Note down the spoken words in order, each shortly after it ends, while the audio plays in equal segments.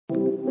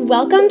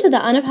Welcome to the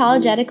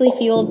Unapologetically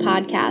Fueled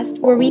podcast,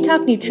 where we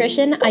talk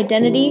nutrition,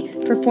 identity,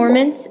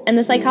 performance, and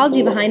the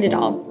psychology behind it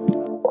all.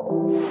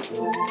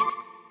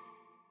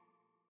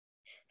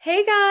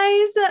 Hey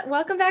guys,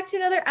 welcome back to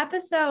another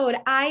episode.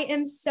 I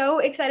am so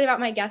excited about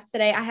my guest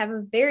today. I have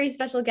a very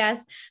special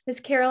guest,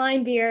 Miss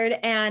Caroline Beard,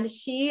 and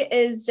she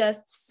is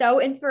just so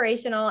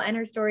inspirational and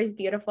her story is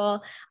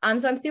beautiful.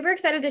 So I'm super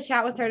excited to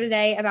chat with her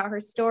today about her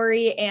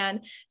story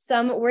and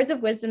some words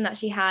of wisdom that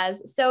she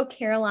has. So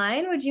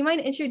Caroline, would you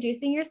mind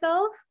introducing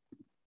yourself?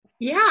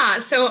 Yeah,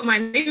 so my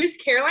name is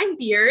Caroline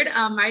Beard.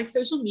 My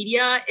social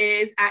media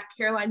is at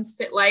Caroline's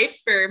Fit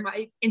Life for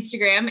my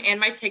Instagram and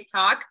my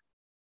TikTok.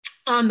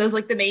 Those are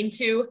like the main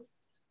two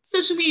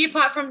social media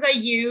platforms I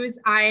use.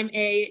 I'm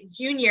a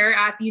junior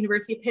at the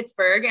University of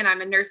Pittsburgh and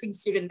I'm a nursing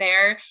student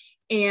there.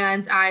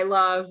 And I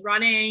love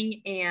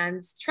running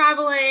and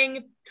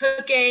traveling,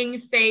 cooking,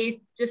 faith,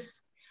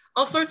 just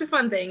all sorts of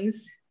fun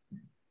things.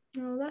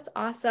 Oh, that's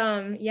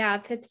awesome. Yeah,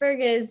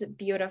 Pittsburgh is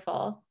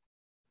beautiful.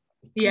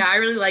 Yeah, I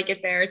really like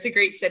it there. It's a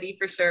great city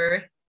for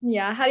sure.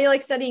 Yeah. How do you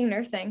like studying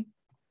nursing?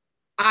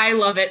 I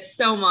love it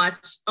so much.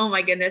 Oh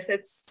my goodness.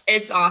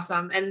 It's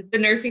awesome. And the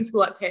nursing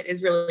school at Pitt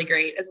is really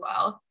great as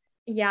well.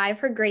 Yeah, I've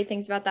heard great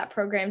things about that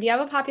program. Do you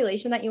have a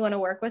population that you want to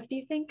work with, do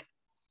you think?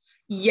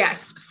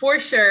 Yes, for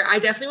sure. I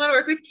definitely want to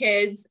work with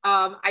kids.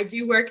 I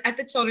do work at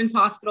the Children's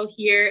Hospital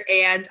here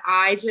and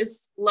I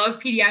just love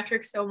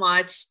pediatrics so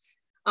much.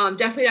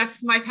 Definitely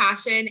that's my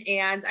passion.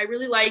 And I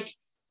really like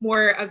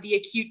more of the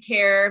acute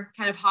care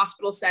kind of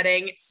hospital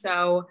setting.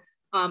 So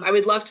I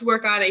would love to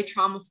work on a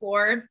trauma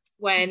floor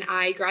when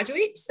I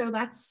graduate. So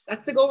that's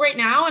the goal right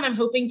now. And I'm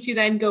hoping to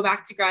then go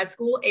back to grad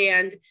school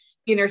and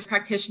be a nurse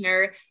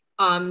practitioner,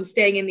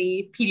 staying in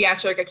the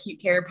pediatric acute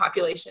care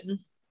population.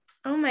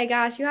 Oh my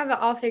gosh, you have it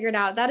all figured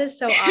out. That is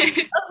so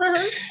awesome.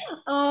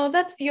 Oh,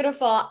 that's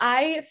beautiful.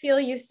 I feel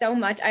you so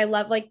much. I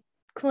love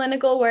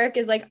clinical work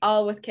is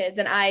all with kids.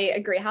 And I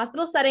agree.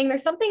 Hospital setting,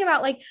 there's something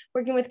about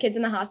working with kids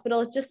in the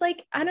hospital. It's just I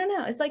don't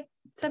know. It's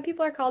some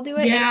people are called to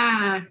it.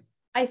 Yeah.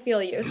 I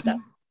feel you. So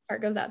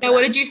heart goes out to Now,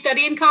 what did you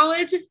study in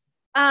college?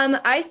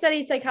 I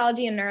studied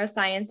psychology and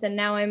neuroscience, and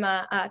now I'm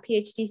a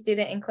PhD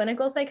student in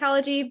clinical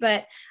psychology,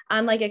 but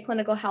I'm a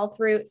clinical health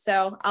route.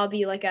 So I'll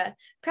be a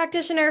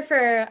practitioner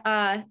for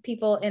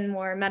people in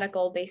more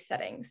medical based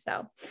settings.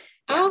 So.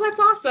 Yeah. Oh, that's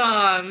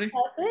awesome.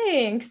 Oh,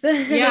 thanks.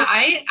 Yeah,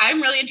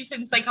 I'm really interested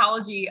in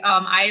psychology.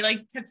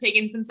 I have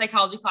taken some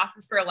psychology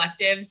classes for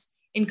electives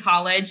in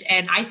college,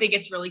 and I think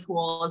it's really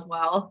cool as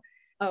well.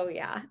 Oh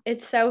yeah,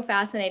 it's so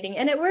fascinating.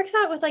 And it works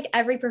out with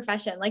every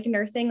profession, like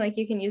nursing,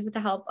 you can use it to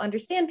help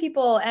understand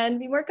people and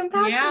be more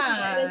compassionate.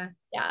 Yeah.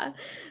 Yeah.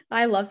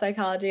 I love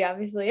psychology,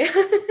 obviously.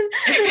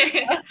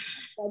 That's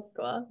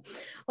cool.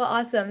 Well,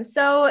 awesome.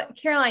 So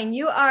Caroline,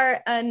 you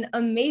are an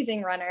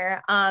amazing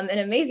runner, an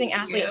amazing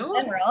athlete in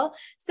general.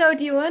 So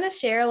do you want to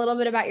share a little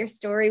bit about your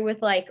story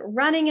with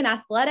running and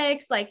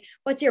athletics?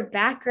 What's your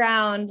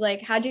background?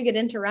 How'd you get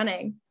into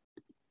running?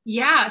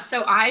 Yeah,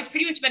 so I've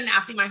pretty much been an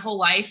athlete my whole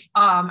life.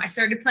 I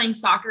started playing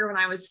soccer when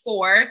I was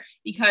 4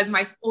 because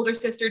my older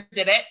sister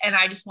did it and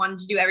I just wanted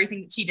to do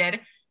everything that she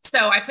did.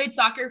 So I played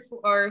soccer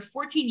for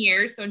 14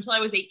 years, so until I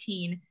was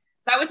 18.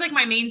 So that was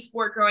my main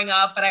sport growing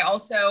up, but I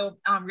also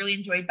really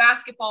enjoyed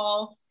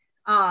basketball,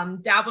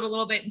 dabbled a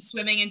little bit in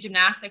swimming and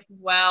gymnastics as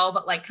well,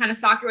 but kind of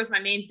soccer was my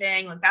main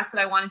thing. That's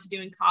what I wanted to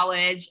do in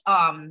college.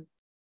 And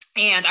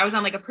I was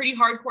on a pretty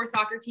hardcore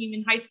soccer team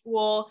in high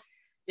school.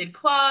 Did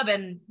club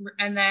and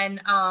then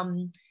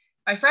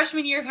my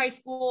freshman year of high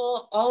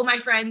school, all of my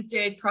friends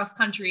did cross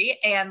country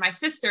and my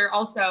sister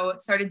also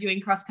started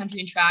doing cross country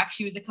and track.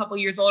 She was a couple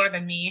years older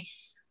than me.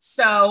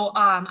 So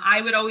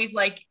I would always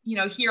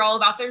hear all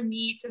about their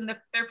meets and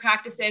their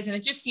practices. And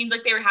it just seemed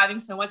like they were having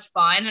so much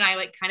fun. And I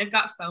kind of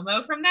got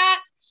FOMO from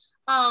that.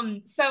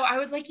 So I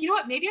was you know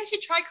what, maybe I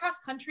should try cross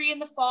country in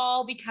the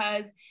fall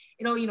because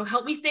it'll,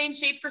 help me stay in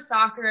shape for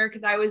soccer.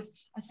 Cause I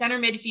was a center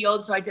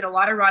midfield. So I did a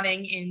lot of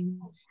running in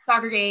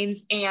soccer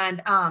games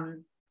and,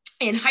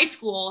 in high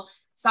school,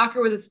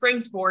 soccer was a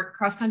spring sport,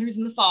 cross country was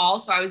in the fall.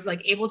 So I was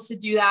able to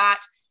do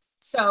that.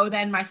 So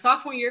then my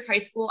sophomore year of high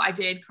school, I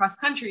did cross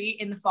country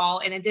in the fall,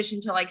 in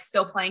addition to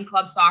still playing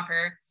club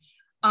soccer.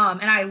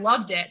 And I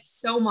loved it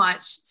so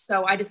much.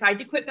 So I decided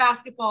to quit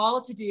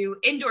basketball to do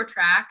indoor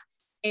track.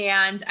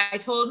 And I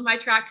told my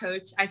track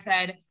coach, I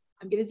said,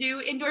 I'm going to do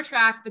indoor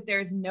track, but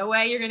there's no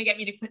way you're going to get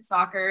me to quit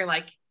soccer.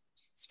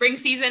 Spring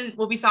season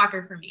will be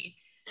soccer for me.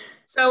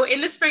 So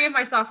in the spring of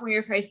my sophomore year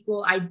of high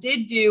school, I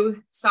did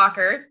do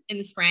soccer in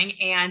the spring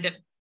and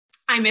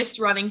I missed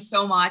running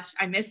so much.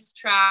 I missed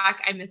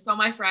track. I missed all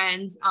my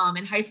friends.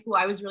 In high school,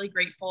 I was really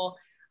grateful.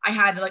 I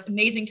had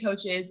amazing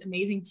coaches,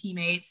 amazing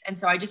teammates. And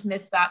so I just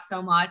missed that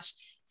so much.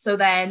 So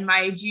then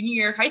my junior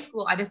year of high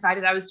school, I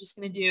decided I was just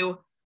going to do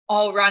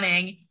all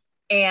running.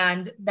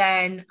 And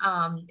then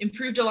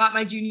improved a lot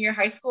my junior year of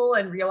high school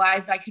and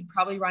realized I could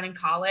probably run in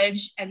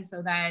college. And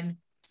so then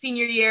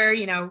senior year,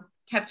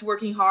 kept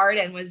working hard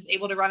and was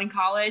able to run in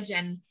college.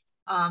 And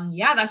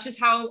that's just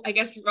how I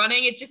guess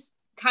running, it just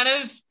kind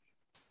of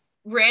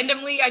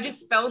randomly, I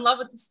just fell in love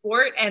with the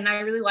sport, and I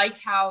really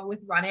liked how with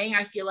running,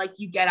 I feel like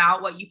you get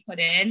out what you put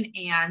in.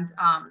 And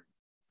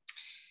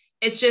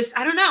it's just,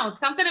 I don't know,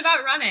 something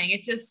about running.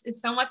 It just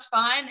is so much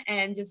fun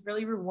and just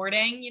really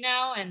rewarding,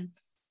 and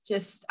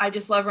I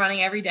just love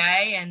running every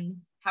day and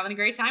having a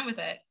great time with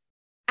it.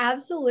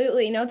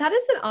 Absolutely. No, that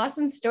is an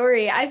awesome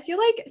story. I feel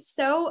like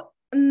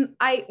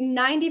I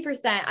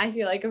 90% I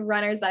feel like of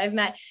runners that I've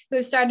met who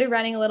have started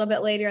running a little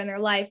bit later in their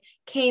life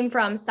came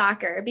from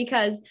soccer,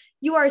 because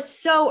you are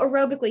so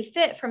aerobically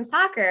fit from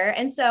soccer.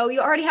 And so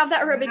you already have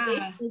that aerobic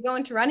base. You go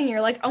into running,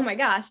 you're like, oh my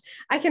gosh,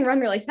 I can run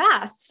really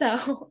fast.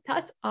 So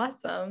that's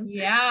awesome.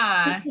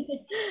 Yeah.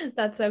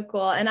 That's so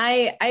cool. And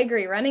I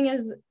agree. Running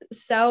is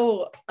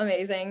so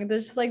amazing.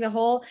 There's just like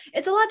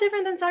it's a lot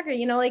different than soccer,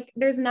 like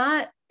there's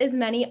not as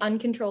many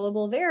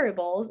uncontrollable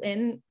variables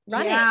in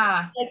running.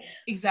 Yeah, like,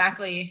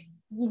 exactly.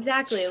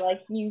 Exactly.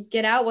 Like you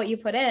get out what you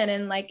put in,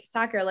 and like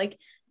soccer, like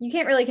you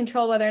can't really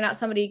control whether or not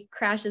somebody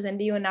crashes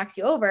into you and knocks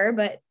you over,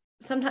 but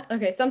sometimes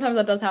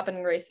that does happen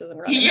in races and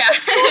running. Yeah.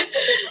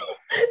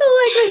 The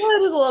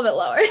likelihood is a little bit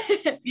lower.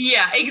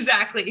 Yeah,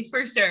 exactly.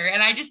 For sure.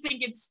 And I just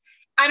think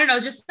I don't know,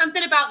 just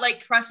something about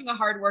like crushing a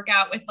hard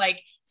workout with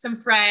like some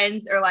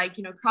friends, or like,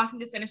 crossing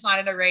the finish line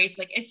at a race.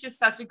 Like, it's just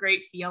such a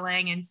great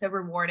feeling and so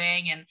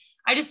rewarding. And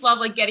I just love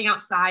like getting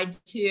outside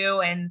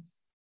too. And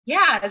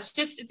yeah, it's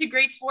a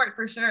great sport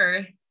for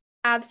sure.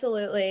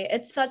 Absolutely.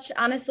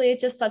 Honestly,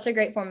 it's just such a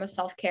great form of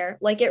self-care.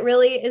 Like it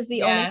really is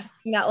the only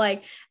thing that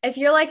like, if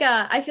you're like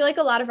I feel like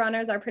a lot of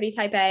runners are pretty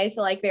type A.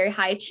 So like very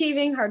high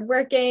achieving,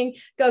 hardworking,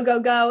 go, go,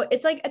 go.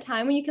 It's like a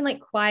time when you can like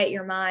quiet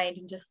your mind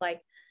and just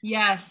like,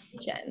 yes.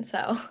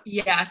 So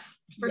yes,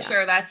 for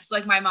sure. That's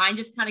like, my mind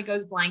just kind of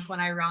goes blank when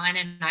I run,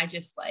 and I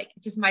just like,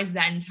 it's just my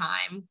Zen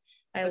time,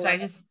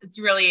 it's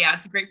really,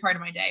 it's a great part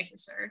of my day for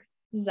sure.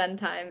 Zen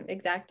time.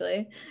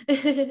 Exactly.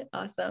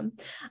 Awesome.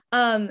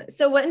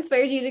 So what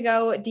inspired you to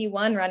go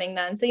D1 running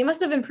then? So you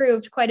must have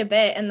improved quite a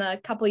bit in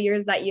the couple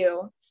years that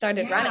you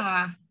started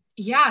running.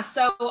 Yeah.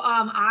 So,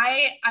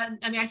 I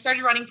mean, I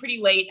started running pretty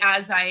late,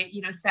 as I,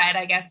 said,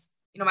 I guess,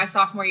 my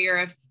sophomore year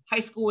of high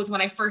school was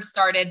when I first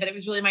started, but it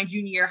was really my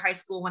junior year of high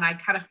school when I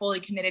kind of fully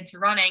committed to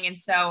running. And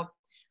so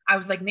I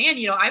was like, man,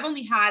 I've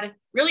only had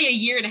really a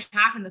year and a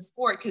half in the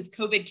sport because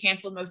COVID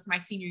canceled most of my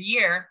senior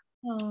year.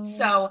 Oh.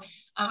 So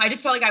I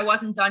just felt like I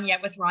wasn't done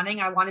yet with running.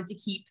 I wanted to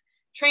keep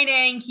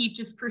training, keep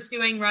just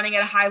pursuing running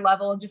at a high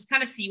level, and just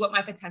kind of see what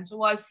my potential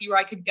was, see where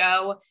I could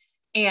go.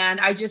 And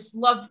I just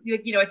loved,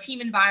 a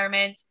team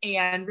environment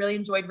and really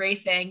enjoyed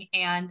racing.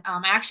 And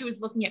I actually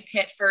was looking at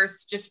Pitt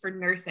first just for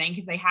nursing,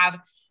 because they have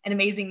an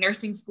amazing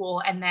nursing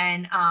school. And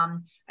then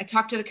I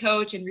talked to the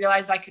coach and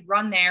realized I could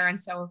run there. And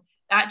so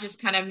that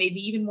just kind of made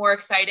me even more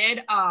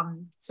excited.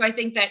 So I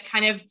think that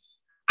kind of,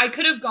 I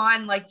could have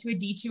gone like to a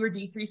D2 or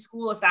D3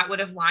 school if that would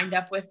have lined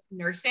up with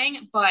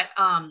nursing. But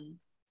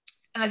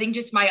I think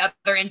just my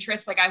other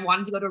interests, like I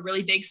wanted to go to a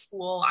really big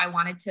school. I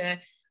wanted to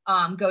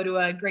go to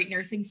a great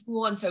nursing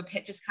school. And so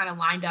Pitt just kind of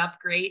lined up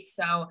great.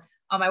 So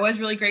I was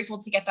really grateful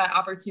to get that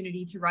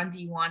opportunity to run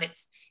D1.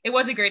 It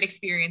was a great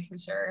experience for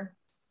sure.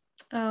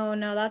 Oh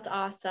no, that's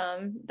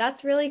awesome.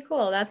 That's really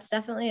cool. That's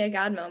definitely a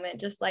God moment.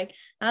 Just like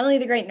not only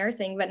the great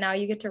nursing, but now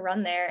you get to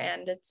run there,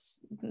 and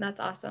that's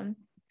awesome.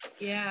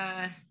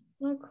 Yeah.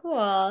 Oh,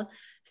 cool.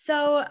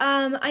 So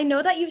I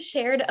know that you've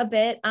shared a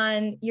bit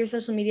on your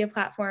social media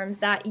platforms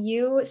that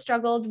you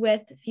struggled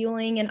with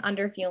fueling and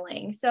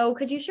underfueling. So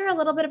could you share a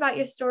little bit about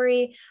your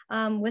story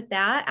with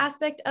that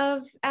aspect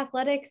of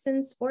athletics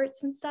and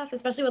sports and stuff,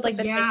 especially with like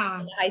the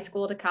high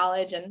school to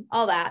college and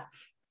all that?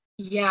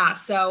 Yeah.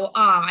 So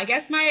I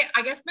guess my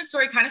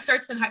story kind of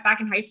starts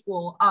back in high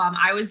school.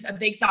 I was a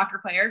big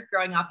soccer player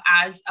growing up,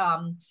 as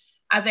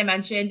I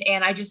mentioned,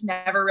 and I just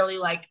never really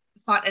like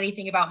thought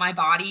anything about my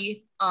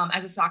body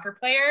as a soccer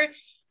player.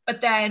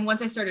 But then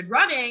once I started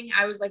running,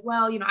 I was like,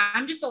 well,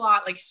 I'm just a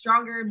lot like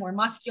stronger, more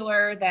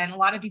muscular than a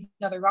lot of these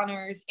other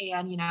runners.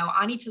 And,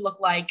 I need to look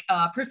like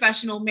a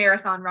professional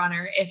marathon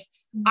runner if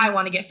I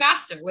want to get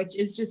faster, which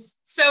is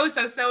just so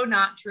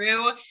not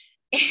true.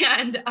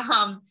 And,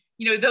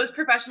 those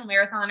professional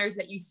marathoners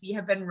that you see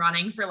have been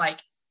running for like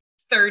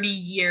 30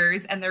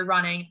 years, and they're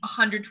running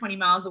 120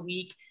 miles a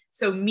week.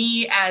 So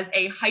me as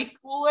a high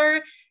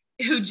schooler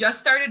who just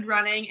started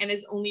running and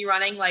is only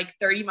running like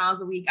 30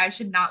 miles a week, I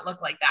should not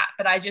look like that.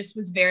 But I just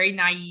was very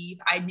naive.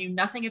 I knew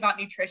nothing about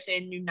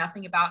nutrition, knew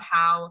nothing about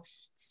how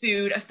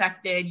food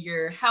affected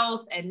your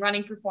health and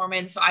running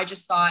performance. So I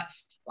just thought,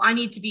 well, I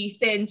need to be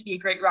thin to be a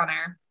great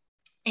runner.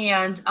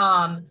 And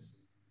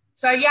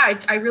so yeah,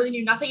 I really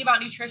knew nothing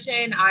about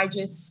nutrition. I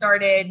just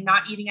started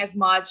not eating as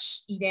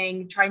much,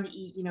 trying to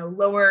eat,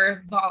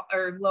 lower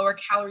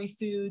calorie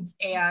foods.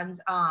 And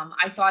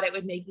I thought it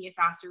would make me a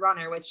faster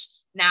runner, which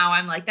now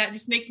I'm like, that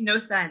just makes no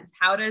sense.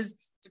 How does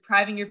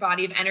depriving your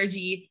body of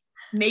energy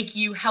make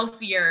you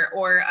healthier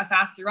or a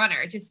faster runner?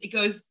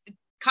 It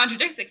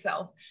contradicts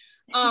itself.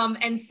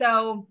 And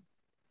so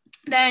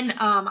then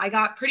I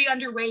got pretty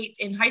underweight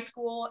in high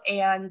school,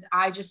 and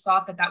I just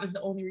thought that was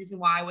the only reason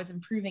why I was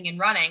improving in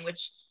running,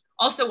 which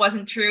also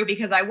wasn't true,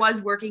 because I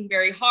was working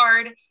very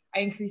hard. I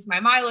increased my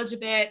mileage a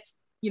bit.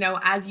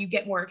 As you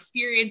get more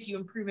experience, you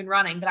improve in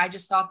running. But I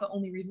just thought the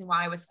only reason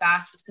why I was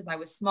fast was because I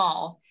was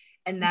small,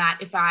 and that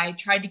if I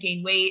tried to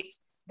gain weight,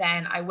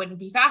 then I wouldn't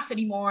be fast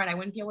anymore and I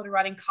wouldn't be able to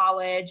run in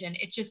college. And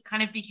it just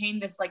kind of became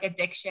this like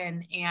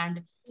addiction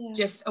and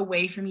just a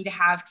way for me to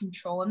have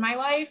control in my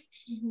life,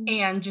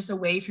 and just a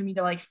way for me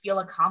to like feel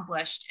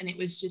accomplished. And it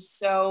was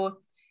just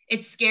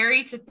it's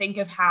scary to think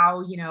of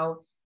how,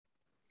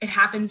 it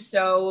happens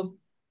so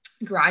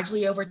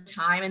gradually over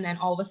time. And then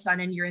all of a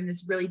sudden you're in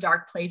this really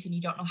dark place and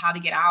you don't know how to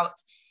get out.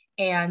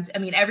 And I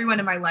mean, everyone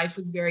in my life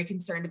was very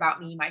concerned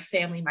about me, my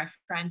family, my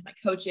friends, my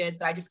coaches,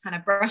 but I just kind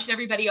of brushed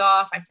everybody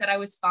off. I said I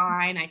was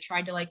fine. I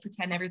tried to like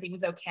pretend everything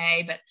was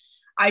okay. But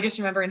I just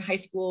remember in high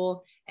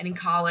school and in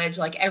college,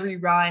 like every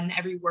run,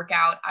 every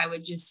workout, I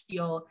would just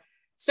feel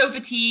so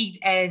fatigued,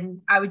 and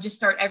I would just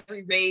start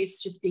every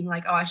race just being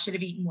like, oh, I should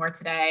have eaten more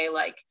today.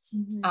 Like,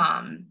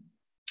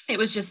 it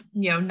was just,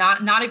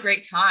 not a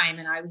great time.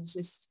 And I was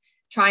just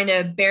trying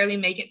to barely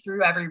make it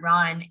through every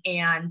run.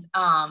 And,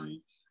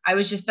 I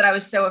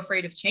was so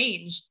afraid of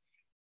change.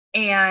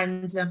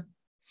 And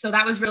so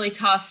that was really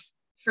tough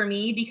for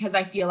me, because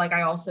I feel like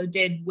I also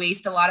did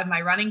waste a lot of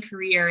my running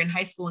career in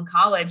high school and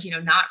college,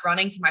 not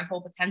running to my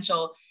full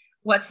potential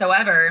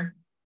whatsoever.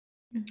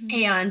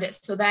 And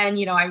so then,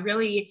 I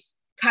really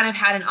kind of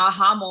had an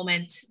aha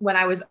moment when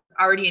I was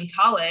already in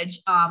college.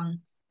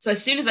 So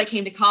as soon as I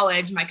came to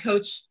college,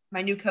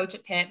 my new coach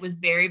at Pitt was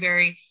very,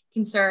 very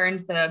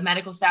concerned. The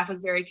medical staff was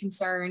very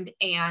concerned.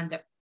 And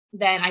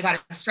then I got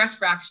a stress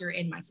fracture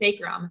in my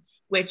sacrum,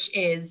 which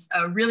is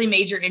a really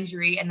major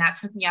injury. And that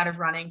took me out of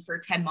running for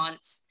 10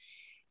 months.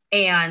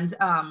 And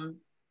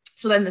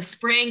so then the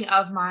spring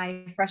of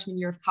my freshman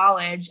year of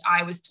college,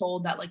 I was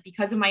told that like,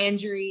 because of my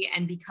injury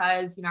and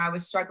because, I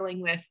was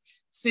struggling with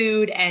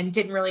food and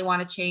didn't really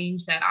want to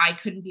change, that I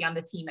couldn't be on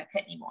the team at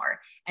Pitt anymore.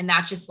 And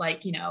that just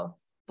like,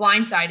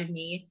 blindsided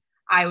me.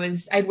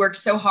 I'd worked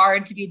so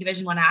hard to be a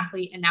Division I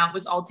athlete, and now it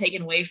was all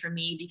taken away from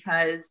me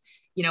because,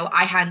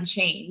 I hadn't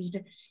changed.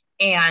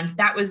 And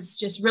that was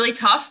just really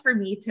tough for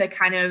me to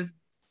kind of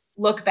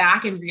look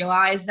back and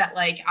realize that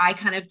like, I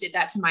kind of did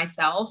that to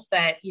myself,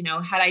 that,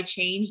 had I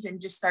changed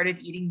and just started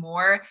eating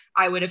more,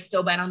 I would have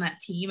still been on that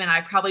team and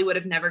I probably would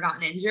have never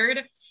gotten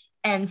injured.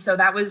 And so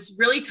that was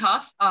really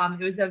tough.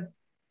 It was a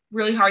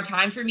really hard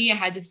time for me. I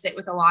had to sit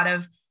with a lot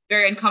of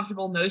very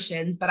uncomfortable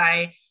emotions, but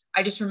I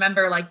just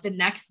remember like the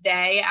next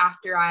day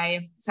after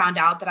I found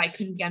out that I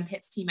couldn't be on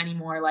Pitt's team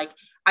anymore, like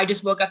I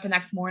just woke up the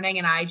next morning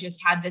and I just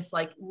had this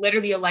like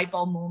literally a light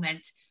bulb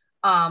moment.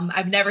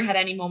 I've never had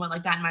any moment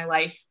like that in my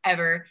life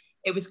ever.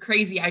 It was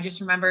crazy. I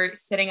just remember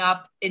sitting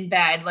up in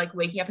bed, like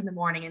waking up in the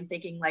morning and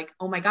thinking like,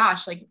 oh my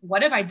gosh, like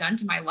what have I done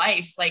to my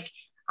life? Like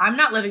I'm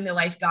not living the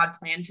life God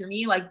planned for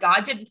me. Like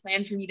God didn't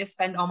plan for me to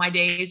spend all my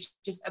days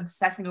just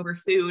obsessing over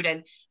food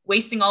and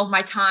wasting all of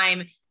my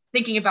time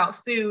thinking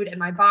about food and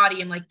my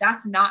body. And like,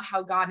 that's not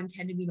how God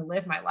intended me to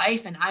live my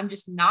life. And I'm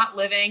just not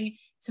living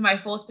to my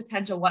fullest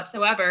potential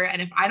whatsoever.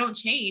 And if I don't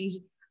change,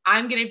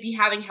 I'm going to be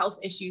having health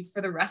issues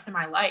for the rest of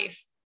my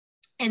life.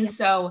 And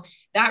so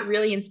that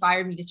really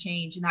inspired me to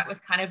change. And that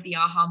was kind of the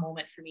aha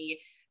moment for me,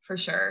 for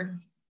sure.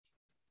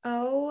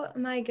 Oh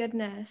my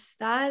goodness.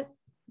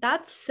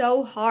 That's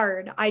so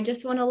hard. I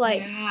just want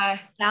to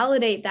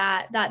validate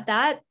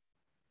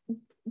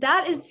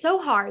that is so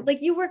hard.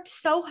 Like you worked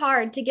so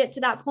hard to get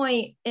to that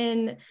point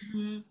in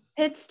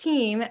Pitt's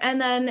team. And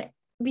then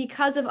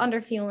because of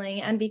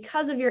underfueling and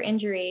because of your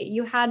injury,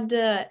 you had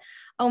to,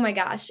 oh my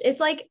gosh, it's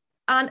like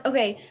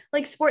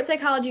like sports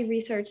psychology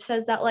research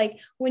says that like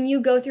when you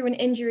go through an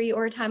injury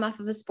or a time off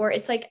of a sport,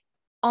 it's like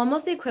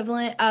almost the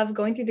equivalent of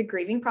going through the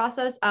grieving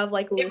process of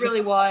like losing. It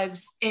really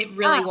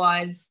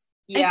was.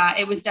 Yeah,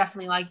 it was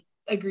definitely like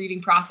a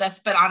grieving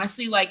process. But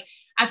honestly, like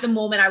at the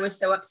moment I was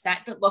so upset,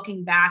 but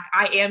looking back,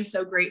 I am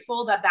so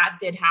grateful that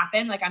did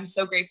happen. Like I'm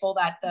so grateful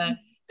that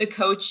the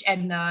coach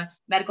and the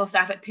medical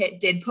staff at Pitt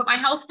did put my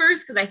health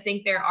first, because I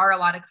think there are a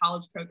lot of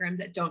college programs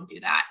that don't do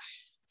that.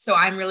 So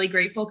I'm really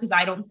grateful, because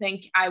I don't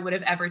think I would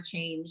have ever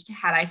changed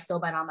had I still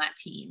been on that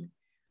team.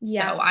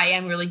 Yeah. So I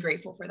am really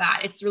grateful for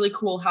that. It's really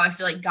cool how I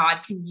feel like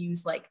God can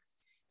use like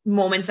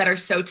moments that are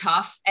so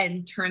tough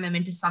and turn them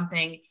into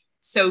something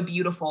so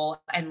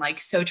beautiful and like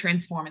so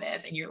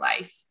transformative in your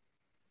life.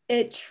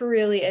 It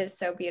truly is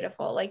so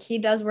beautiful. Like he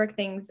does work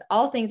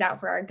all things out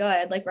for our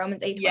good, like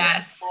Romans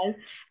 8:20 says.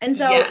 And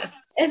so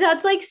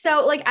that's like,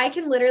 so like, I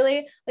can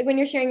literally, like when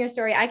you're sharing your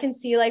story, I can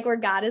see like where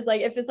God is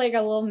like, if it's like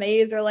a little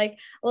maze or like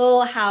a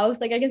little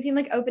house, like I can see him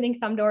like opening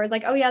some doors,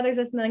 like, oh yeah, there's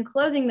this, and then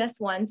closing this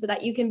one so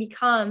that you can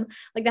become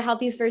like the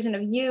healthiest version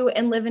of you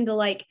and live into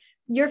like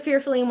your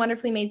fearfully and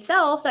wonderfully made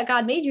self that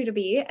God made you to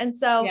be. And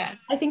so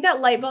I think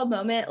that light bulb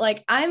moment,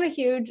 like I'm a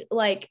huge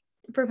like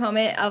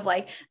proponent of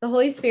like the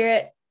Holy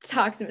Spirit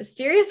talks in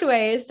mysterious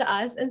ways to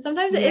us. And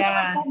sometimes it is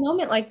like a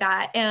moment like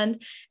that. And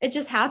it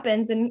just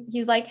happens. And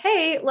he's like,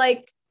 hey,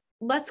 like,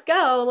 let's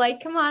go.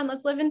 Like, come on,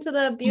 let's live into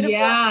the beautiful.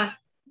 Yeah.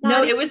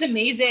 No, it was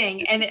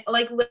amazing. And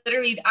like,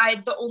 literally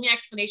the only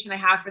explanation I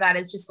have for that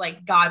is just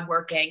like God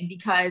working,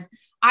 because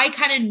I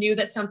kind of knew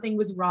that something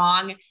was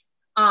wrong.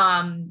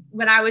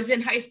 when I was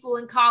in high school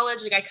and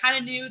college, like I kind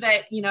of knew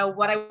that, you know,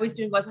 what I was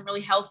doing wasn't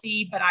really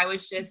healthy, but I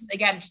was just,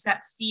 again, just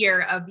that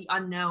fear of the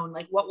unknown,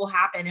 like what will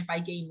happen if I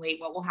gain weight?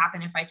 What will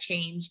happen if I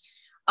change?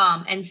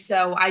 And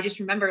so I just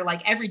remember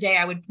like every day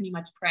I would pretty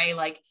much pray,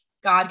 like,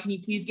 God, can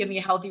you please give me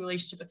a healthy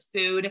relationship with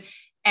food?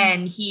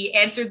 And he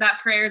answered that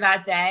prayer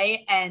that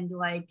day. And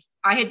like,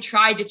 I had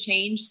tried to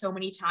change so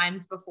many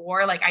times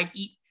before, like I'd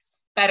eat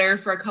better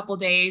for a couple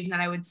days and then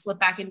I would slip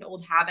back into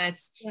old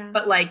habits. Yeah.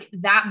 But like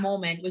that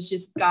moment was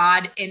just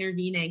God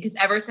intervening. Cause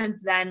ever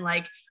since then,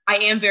 like I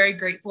am very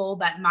grateful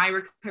that my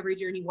recovery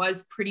journey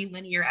was pretty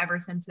linear ever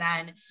since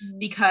then,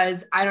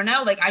 because I don't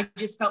know, like I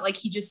just felt like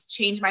he just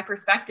changed my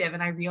perspective.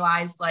 And I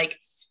realized like,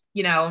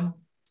 you know,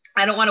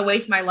 I don't want to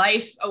waste my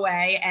life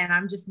away and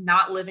I'm just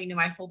not living to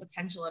my full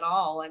potential at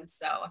all. And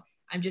so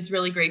I'm just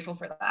really grateful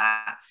for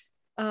that.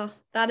 Oh,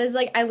 that is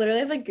like, I literally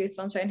have like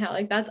goosebumps right now.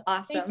 Like, that's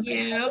awesome. Thank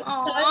you. Nothing.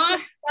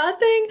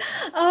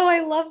 Oh,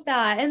 I love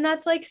that. And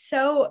that's like,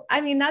 so,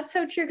 I mean, that's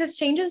so true because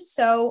change is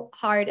so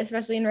hard,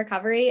 especially in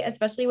recovery,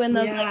 especially when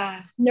the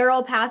like,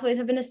 neural pathways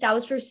have been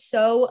established for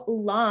so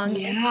long.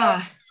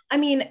 Yeah. So, I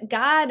mean,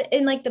 God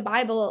in like the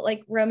Bible,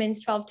 like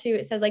Romans 12:2,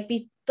 it says like,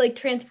 be like,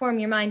 transform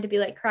your mind to be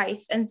like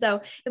Christ. And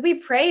so if we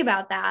pray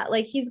about that,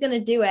 like he's going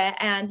to do it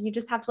and you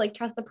just have to like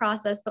trust the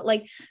process, but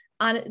like,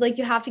 on like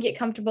you have to get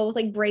comfortable with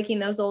like breaking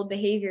those old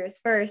behaviors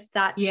first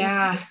that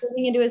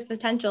living into his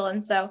potential.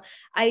 And so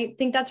I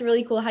think that's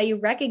really cool how you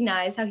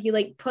recognize how he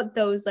like put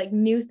those like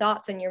new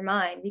thoughts in your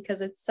mind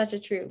because it's such a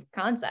true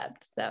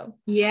concept. So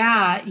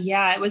yeah,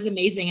 it was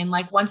amazing. And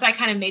like once I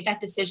kind of made that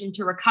decision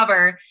to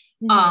recover,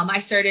 I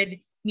started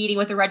meeting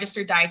with a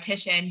registered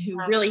dietitian who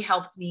really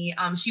helped me.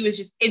 She was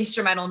just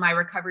instrumental in my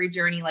recovery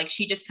journey. Like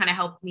she just kind of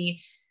helped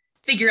me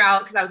figure out,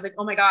 because I was like,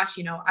 oh my gosh,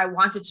 you know, I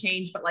want to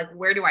change, but like,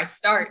 where do I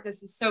start?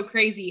 This is so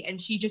crazy. And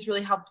she just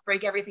really helped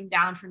break everything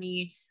down for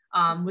me.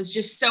 Was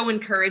just so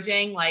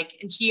encouraging. Like,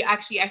 and she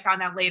actually, I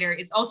found out later,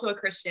 is also a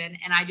Christian.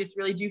 And I just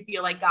really do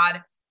feel like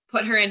God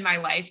put her in my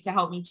life to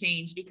help me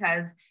change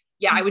because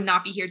I would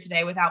not be here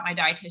today without my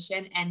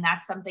dietitian. And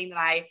that's something that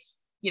I,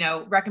 you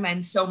know,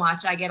 recommend so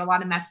much. I get a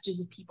lot of messages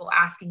of people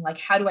asking like,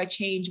 how do I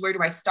change? Where do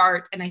I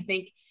start? And I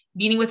think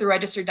meeting with a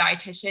registered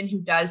dietitian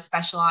who does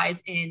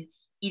specialize in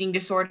eating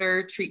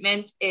disorder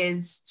treatment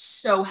is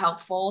so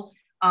helpful.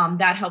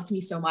 That helped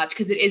me so much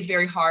because it is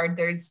very hard.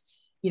 There's,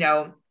 you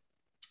know,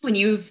 when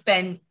you've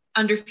been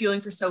under fueling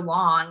for so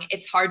long,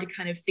 it's hard to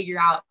kind of figure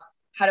out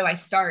how do I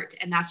start?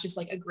 And that's just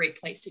like a great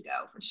place to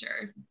go for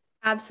sure.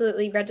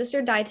 Absolutely.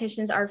 Registered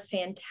dietitians are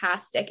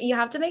fantastic. You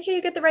have to make sure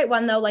you get the right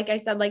one though. Like I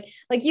said, like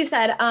you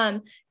said,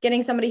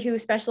 getting somebody who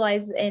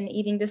specializes in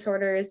eating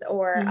disorders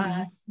or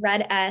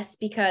Red S,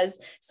 because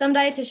some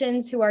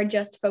dietitians who are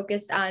just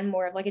focused on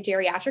more of like a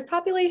geriatric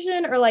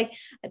population or like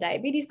a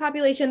diabetes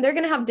population, they're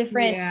going to have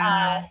different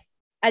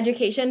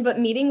education, but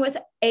meeting with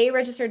a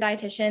registered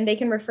dietitian, they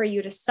can refer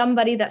you to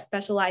somebody that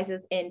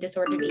specializes in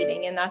disordered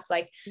eating. And that's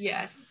like,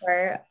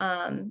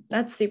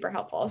 that's super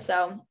helpful.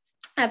 So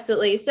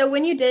absolutely. So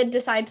when you did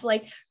decide to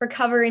like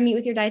recover and meet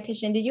with your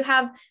dietitian, did you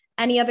have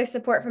any other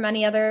support from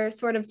any other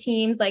sort of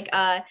teams, like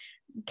a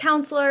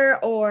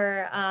counselor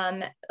or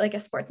like a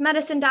sports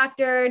medicine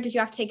doctor? Did you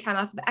have to take time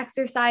off of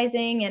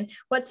exercising? And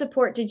what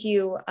support did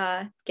you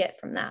get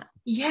from that?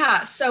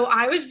 Yeah. So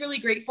I was really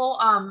grateful.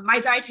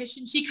 My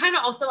dietitian, she kind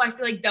of also, I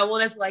feel like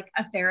doubled as like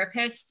a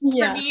therapist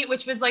for me,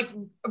 which was like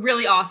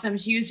really awesome.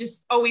 She was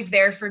just always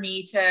there for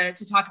me to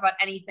talk about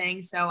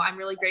anything. So I'm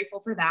really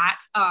grateful for that.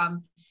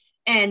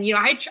 And, you know,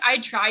 I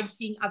tried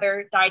seeing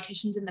other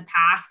dietitians in the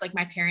past, like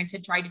my parents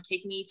had tried to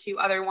take me to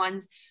other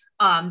ones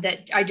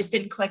that I just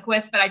didn't click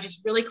with, but I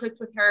just really clicked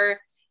with her.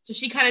 So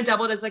she kind of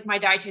doubled as like my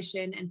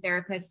dietitian and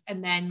therapist.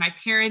 And then my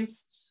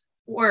parents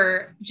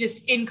were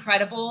just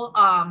incredible.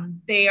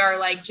 They are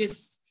like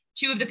just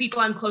two of the people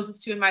I'm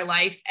closest to in my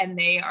life. And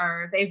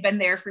they've been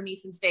there for me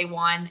since day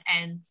one.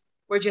 And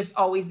were just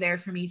always there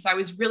for me. So I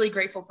was really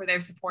grateful for their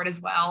support as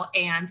well.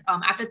 And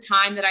at the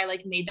time that I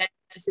like made that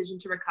decision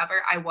to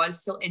recover, I was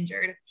still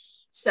injured.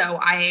 So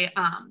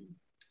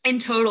in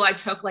total, I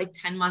took like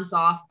 10 months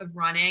off of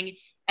running.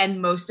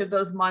 And most of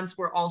those months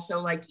were also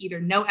like either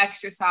no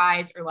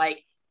exercise or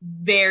like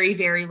very,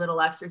 very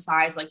little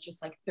exercise, like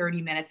just like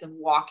 30 minutes of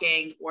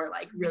walking or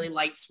like really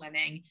light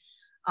swimming.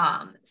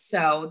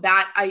 So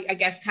that I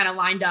guess kind of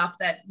lined up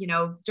that, you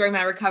know, during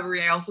my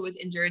recovery, I also was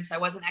injured. So I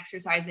wasn't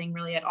exercising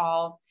really at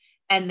all.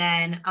 And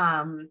then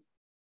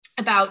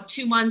about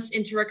 2 months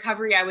into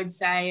recovery, I would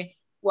say,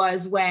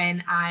 was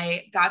when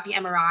I got the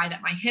MRI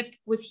that my hip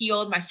was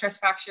healed. My stress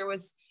fracture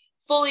was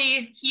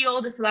fully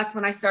healed. So that's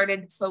when I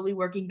started slowly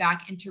working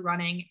back into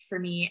running for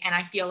me. And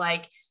I feel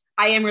like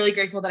I am really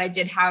grateful that I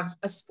did have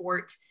a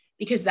sport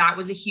because that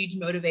was a huge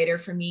motivator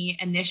for me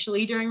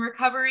initially during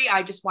recovery.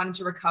 I just wanted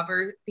to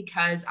recover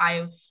because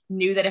I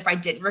knew that if I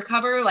didn't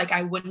recover, like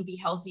I wouldn't be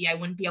healthy. I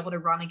wouldn't be able to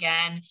run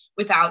again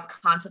without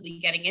constantly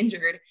getting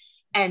injured.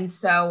 And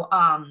so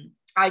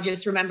I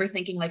just remember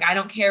thinking like, I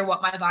don't care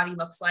what my body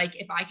looks like.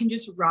 If I can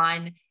just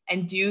run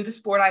and do the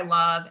sport I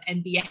love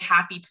and be a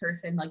happy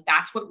person, like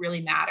that's what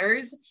really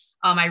matters.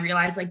 I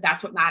realized like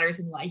that's what matters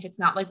in life. It's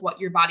not like what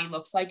your body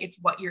looks like, it's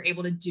what you're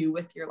able to do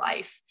with your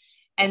life.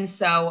 And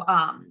so,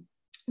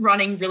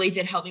 running really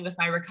did help me with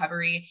my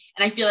recovery.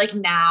 And I feel like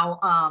now,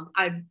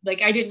 I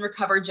didn't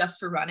recover just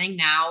for running.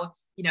 Now,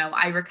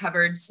 I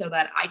recovered so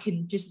that I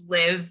can just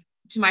live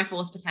to my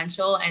fullest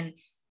potential and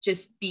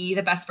just be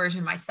the best version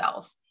of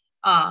myself.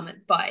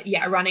 But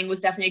yeah, running was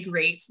definitely a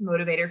great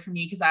motivator for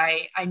me because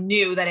I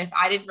knew that if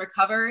I didn't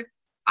recover,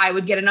 I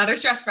would get another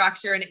stress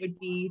fracture and it would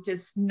be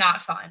just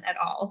not fun at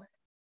all.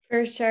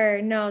 For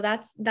sure. No,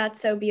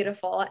 that's so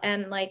beautiful.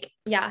 And like,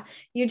 yeah,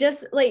 you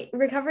just like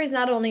recovery is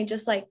not only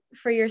just like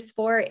for your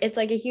sport, it's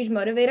like a huge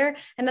motivator.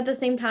 And at the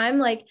same time,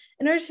 like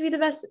in order to be the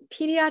best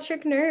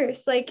pediatric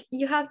nurse, like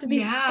you have to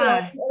be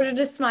in order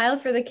to smile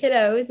for the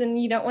kiddos, and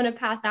you don't want to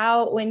pass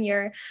out when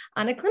you're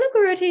on a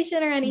clinical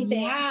rotation or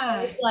anything.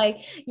 Yeah. So like,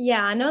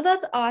 yeah, no,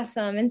 that's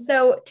awesome. And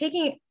so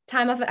taking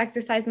time off of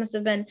exercise must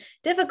have been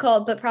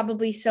difficult, but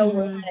probably so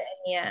worth it in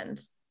the end.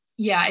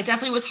 Yeah, it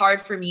definitely was hard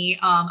for me.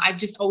 I've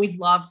just always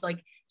loved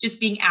like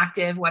just being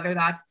active, whether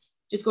that's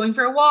just going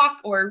for a walk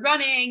or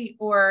running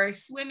or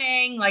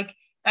swimming. Like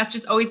that's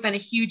just always been a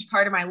huge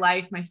part of my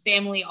life. My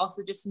family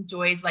also just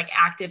enjoys like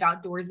active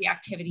outdoorsy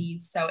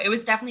activities. So it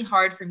was definitely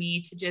hard for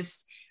me to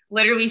just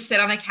literally sit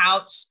on a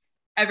couch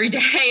every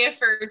day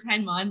for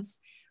 10 months.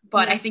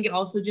 But I think it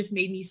also just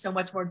made me so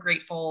much more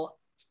grateful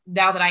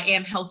now that I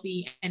am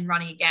healthy and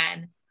running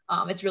again.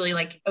 It's really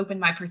like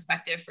opened my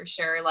perspective for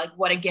sure. Like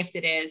what a gift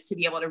it is to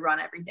be able to run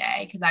every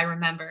day. Cause I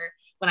remember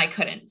when I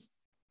couldn't.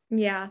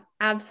 Yeah,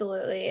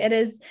 absolutely. It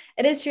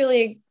is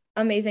truly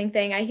amazing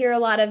thing. I hear a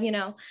lot of,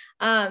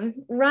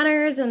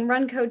 runners and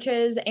run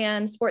coaches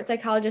and sports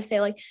psychologists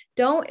say like,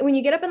 don't, when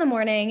you get up in the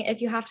morning,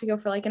 if you have to go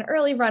for like an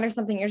early run or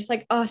something, you're just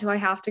like, oh, do I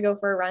have to go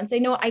for a run?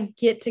 Say, no, I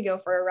get to go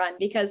for a run,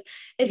 because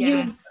if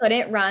you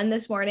couldn't run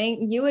this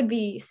morning, you would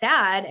be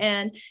sad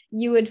and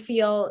you would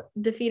feel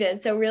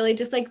defeated. So really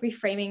just like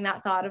reframing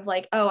that thought of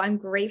like, oh, I'm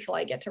grateful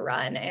I get to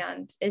run.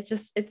 And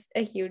it's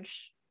a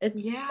huge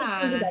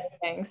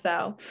everything.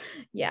 So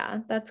yeah,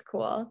 that's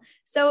cool.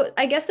 So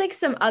I guess like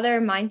some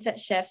other mindset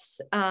shifts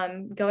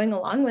going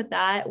along with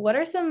that, what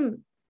are some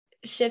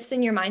shifts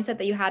in your mindset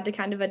that you had to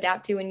kind of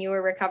adapt to when you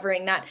were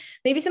recovering, that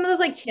maybe some of those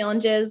like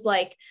challenges,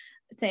 like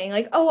saying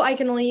like, oh, I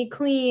can only eat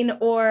clean,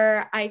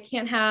 or I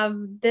can't have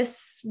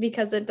this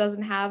because it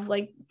doesn't have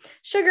like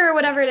sugar or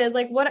whatever it is,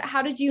 like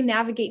how did you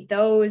navigate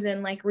those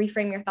and like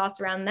reframe your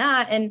thoughts around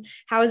that? And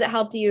how has it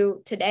helped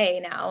you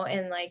today now?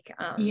 And like,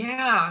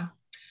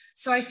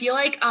 So I feel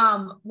like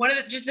one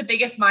of the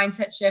biggest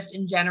mindset shift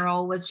in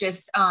general was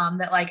just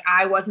that like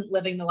I wasn't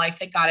living the life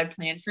that God had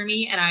planned for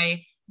me. And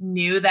I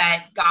knew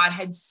that God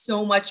had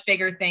so much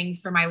bigger things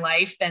for my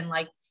life than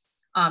like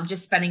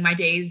just spending my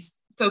days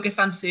focused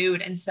on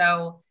food. And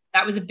so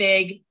that was a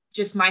big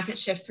just mindset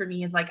shift for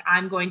me, is like,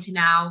 I'm going to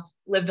now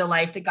live the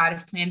life that God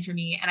has planned for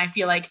me. And I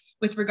feel like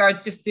with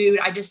regards to food,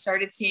 I just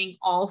started seeing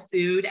all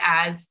food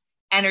as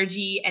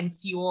energy and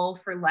fuel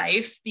for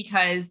life,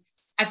 because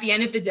at the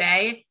end of the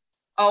day,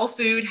 all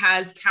food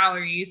has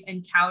calories,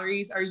 and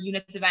calories are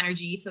units of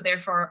energy. So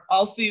therefore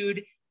all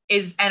food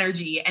is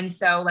energy. And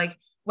so like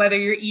whether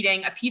you're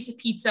eating a piece of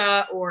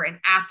pizza or an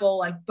apple,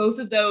 like both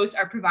of those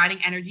are providing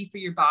energy for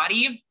your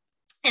body.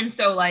 And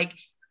so like,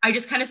 I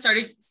just kind of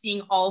started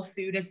seeing all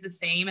food as the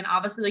same. And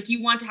obviously like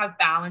you want to have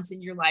balance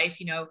in your life.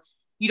 You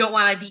don't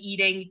want to be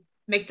eating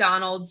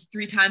McDonald's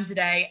 3 times a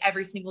day,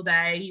 every single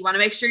day. You want to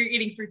make sure you're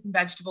eating fruits and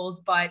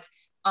vegetables, but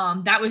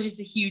that was just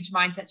a huge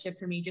mindset shift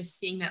for me, just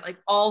seeing that like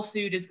all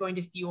food is going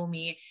to fuel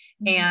me.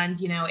 And,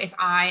 if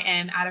I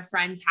am at a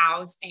friend's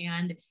house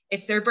and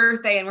it's their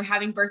birthday and we're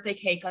having birthday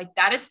cake, like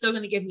that is still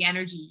going to give me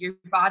energy. Your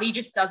body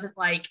just doesn't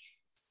like,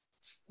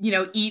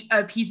 eat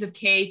a piece of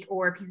cake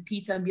or a piece of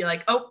pizza and be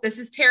like, oh, this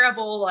is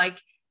terrible.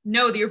 Like,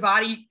 no, your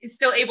body is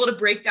still able to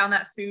break down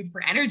that food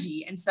for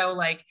energy. And so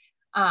like,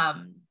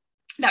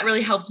 that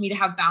really helped me to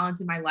have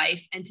balance in my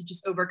life and to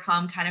just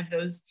overcome kind of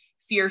those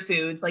fear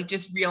foods, like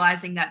just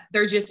realizing that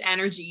they're just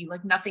energy,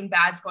 like nothing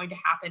bad's going to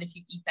happen if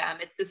you eat them.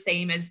 It's the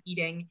same as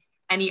eating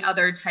any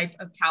other type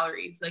of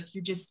calories. Like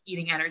you're just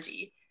eating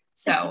energy.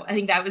 So I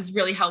think that was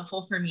really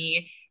helpful for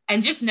me.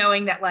 And just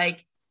knowing that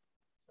like,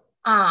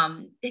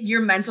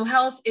 your mental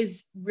health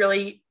is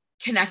really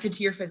connected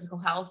to your physical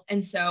health.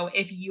 And so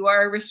if you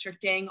are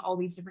restricting all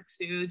these different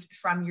foods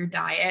from your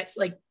diet,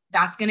 like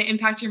that's going to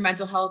impact your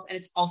mental health, and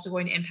it's also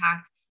going to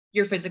impact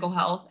your physical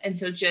health. And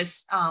so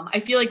just, I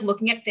feel like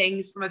looking at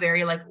things from a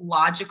very like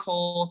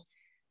logical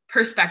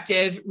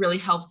perspective really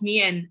helped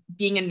me. And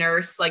being a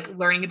nurse, like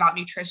learning about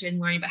nutrition,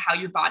 learning about how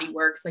your body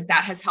works, like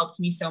that has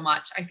helped me so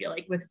much. I feel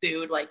like with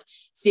food, like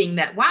seeing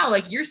that, wow,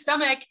 like your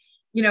stomach,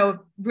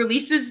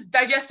 releases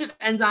digestive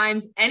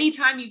enzymes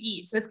anytime you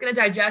eat. So it's going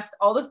to digest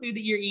all the food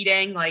that you're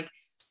eating. Like,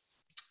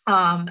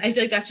 I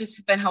feel like that's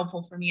just been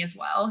helpful for me as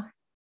well.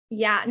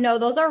 Yeah, no,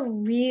 those are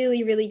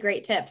really, really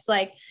great tips.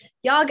 Like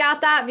y'all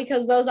got that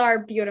because those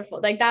are beautiful.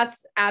 Like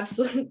that's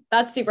absolutely,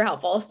 that's super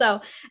helpful.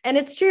 So, and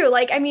it's true.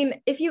 Like, I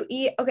mean, if you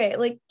eat, okay,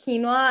 like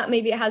quinoa,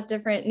 maybe it has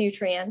different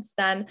nutrients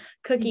than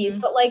cookies,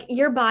 Mhm. but like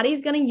your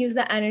body's going to use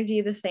the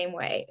energy the same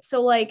way.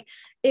 So like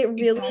it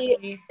really,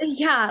 Exactly.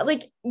 yeah,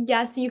 like,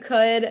 yes, you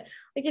could,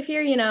 like if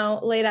you're,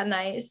 late at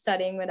night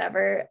studying,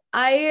 whatever,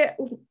 I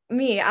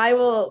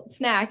will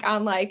snack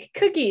on like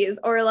cookies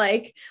or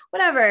like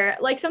whatever.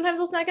 Like sometimes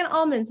I'll snack on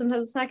almonds,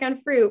 sometimes I'll snack on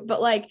fruit,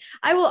 but like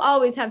I will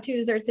always have two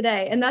desserts a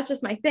day. And that's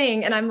just my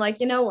thing. And I'm like,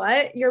 you know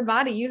what? Your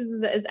body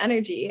uses it as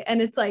energy.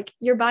 And it's like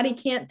your body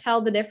can't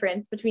tell the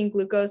difference between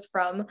glucose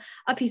from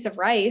a piece of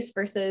rice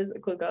versus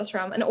glucose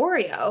from an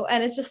Oreo.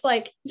 And it's just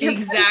like your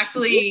body.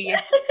 Exactly.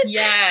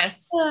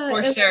 Yes,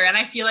 for sure. And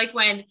I feel like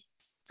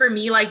for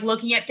me, like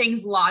looking at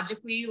things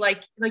logically,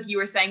 like you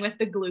were saying with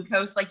the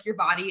glucose, like your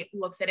body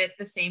looks at it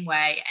the same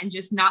way, and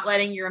just not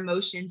letting your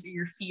emotions or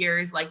your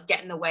fears like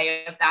get in the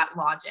way of that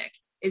logic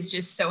is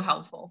just so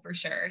helpful for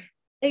sure.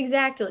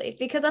 Exactly.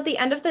 Because at the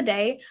end of the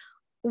day,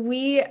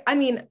 I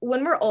mean,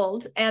 when we're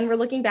old and we're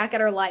looking back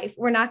at our life,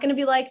 we're not going to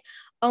be like,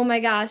 oh my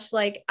gosh,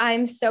 like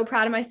I'm so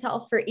proud of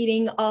myself for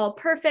eating all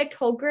perfect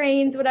whole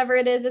grains, whatever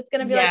it is. It's going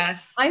to be like,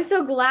 Yes. I'm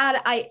so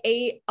glad I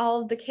ate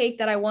all of the cake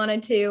that I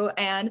wanted to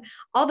and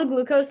all the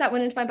glucose that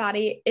went into my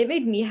body. It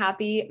made me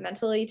happy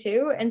mentally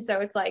too. And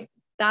so it's like,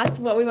 that's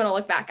what we want to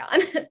look back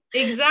on.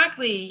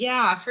 Exactly.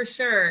 Yeah, for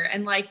sure.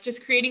 And like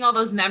just creating all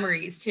those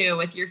memories too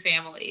with your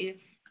family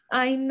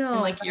I and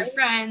know. like your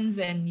friends.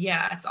 And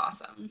yeah, it's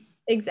awesome.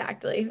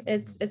 Exactly.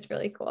 It's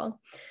really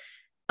cool.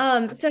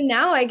 So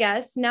now I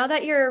guess now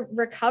that you're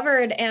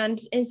recovered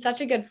and in such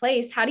a good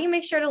place, how do you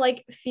make sure to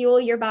like fuel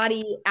your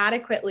body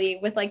adequately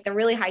with like the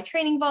really high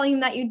training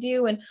volume that you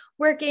do and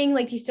working?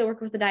 Like, do you still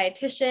work with a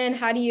dietitian?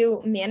 How do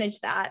you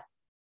manage that?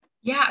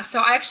 Yeah,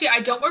 so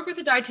I don't work with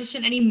a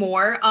dietitian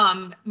anymore.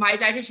 My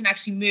dietitian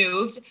actually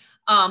moved,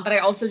 but I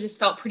also just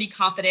felt pretty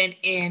confident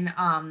in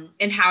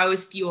how I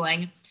was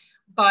fueling.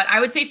 But I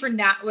would say for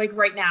now, like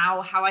right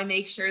now, how I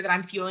make sure that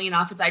I'm fueling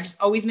enough is I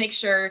just always make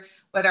sure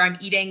whether I'm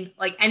eating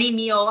like any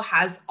meal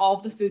has all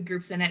of the food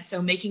groups in it.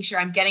 So making sure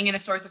I'm getting in a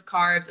source of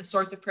carbs, a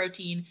source of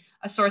protein,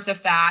 a source of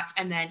fat,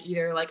 and then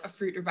either like a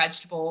fruit or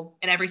vegetable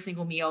in every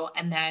single meal.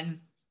 And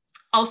then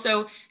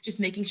also just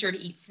making sure to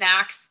eat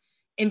snacks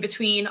in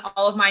between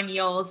all of my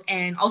meals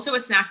and also a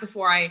snack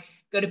before I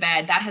go to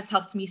bed. That has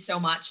helped me so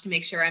much to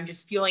make sure I'm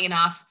just fueling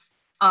enough.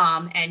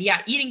 And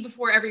yeah, eating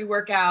before every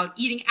workout,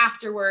 eating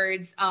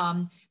afterwards,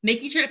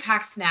 making sure to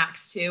pack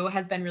snacks too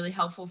has been really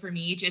helpful for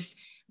me. Just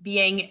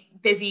being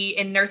busy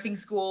in nursing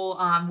school,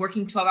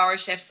 working 12-hour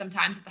shifts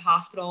sometimes at the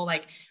hospital.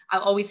 Like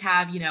I'll always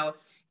have,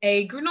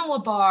 a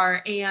granola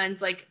bar and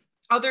like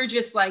other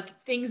just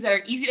like things that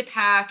are easy to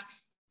pack,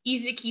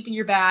 easy to keep in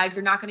your bag.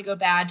 They're not going to go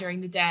bad during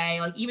the day.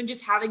 Like even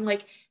just having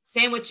like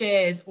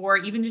sandwiches or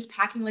even just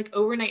packing like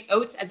overnight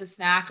oats as a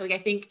snack. Like I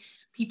think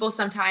people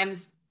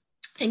sometimes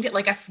think that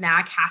like a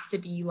snack has to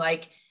be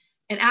like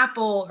an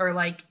apple or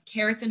like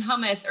carrots and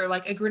hummus or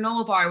like a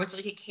granola bar, which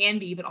like it can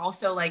be, but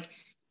also like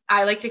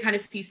I like to kind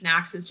of see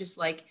snacks as just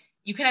like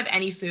you can have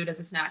any food as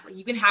a snack. Like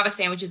you can have a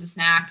sandwich as a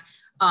snack.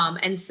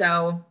 And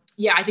so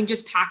yeah, I think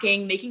just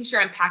packing, making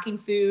sure I'm packing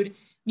food,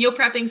 meal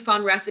prepping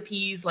fun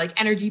recipes like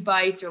energy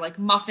bites or like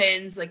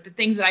muffins, like the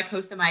things that I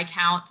post on my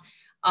account.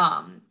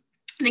 I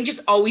think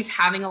just always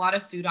having a lot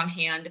of food on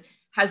hand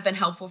has been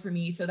helpful for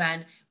me. So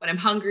then when I'm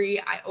hungry,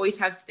 I always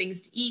have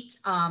things to eat.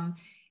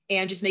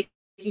 And just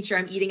making sure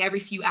I'm eating every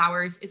few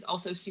hours is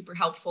also super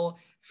helpful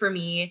for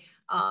me.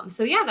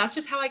 So yeah, that's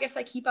just how I guess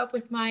I keep up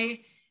with my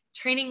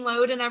training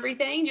load and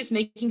everything, just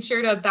making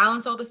sure to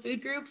balance all the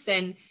food groups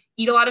and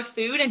eat a lot of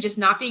food and just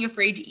not being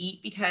afraid to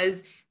eat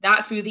because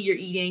that food that you're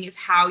eating is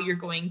how you're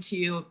going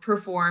to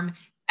perform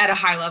at a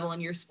high level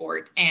in your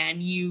sport.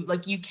 And you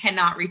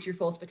cannot reach your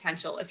fullest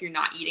potential if you're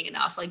not eating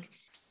enough. Like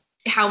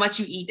how much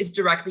you eat is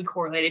directly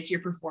correlated to your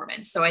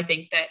performance. So I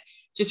think that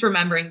just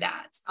remembering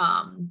that,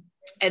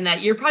 and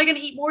that you're probably going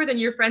to eat more than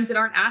your friends that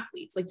aren't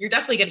athletes. Like you're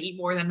definitely going to eat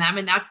more than them.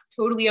 And that's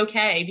totally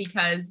okay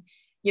because,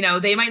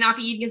 they might not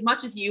be eating as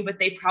much as you, but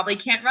they probably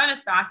can't run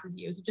as fast as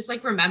you. So just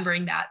like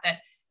remembering that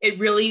it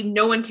really,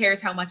 no one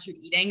cares how much you're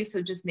eating.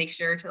 So just make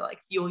sure to like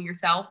fuel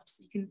yourself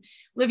so you can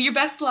live your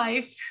best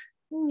life.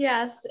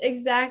 Yes,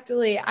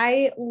 exactly.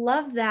 I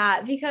love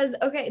that because,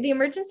 okay, the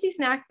emergency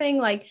snack thing,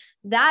 like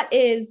that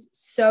is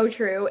so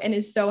true and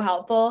is so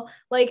helpful.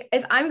 Like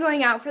if I'm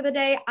going out for the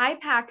day, I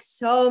pack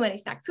so many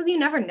snacks because you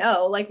never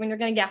know, like when you're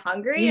going to get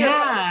hungry.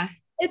 Yeah.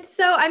 It's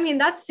so, I mean,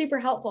 that's super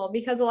helpful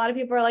because a lot of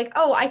people are like,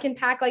 oh, I can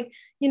pack like,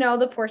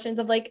 the portions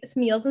of like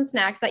meals and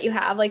snacks that you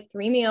have, like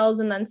 3 meals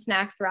and then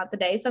snacks throughout the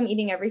day. So I'm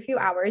eating every few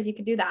hours. You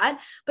could do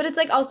that. But it's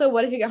like also,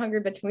 what if you get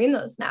hungry between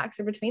those snacks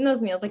or between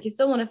those meals? Like you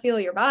still want to fuel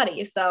your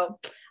body. So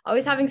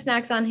always having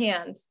snacks on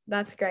hand.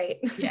 That's great.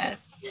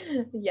 Yes.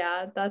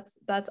 Yeah,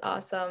 that's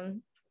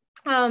awesome.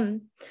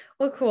 Um,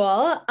 well,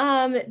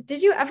 cool.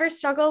 Did you ever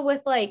struggle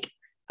with like,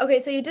 okay,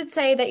 so you did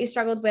say that you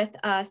struggled with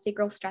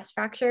sacral stress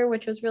fracture,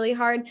 which was really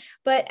hard.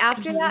 But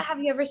after Mhm. that, have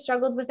you ever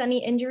struggled with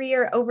any injury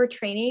or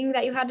overtraining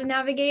that you had to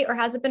navigate, or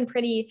has it been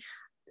pretty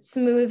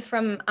smooth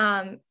from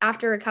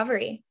after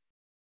recovery?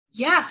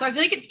 Yeah, so I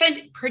feel like it's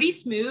been pretty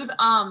smooth.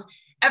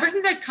 Ever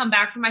since I've come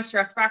back from my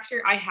stress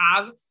fracture, I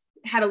have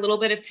had a little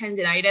bit of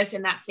tendonitis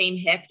in that same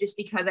hip, just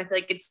because I feel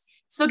like it's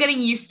still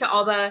getting used to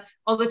all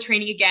the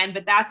training again,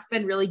 but that's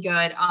been really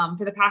good.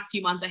 For the past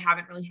few months, I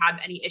haven't really had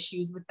any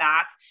issues with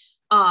that.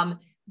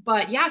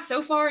 But yeah,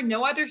 so far,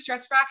 no other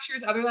stress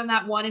fractures other than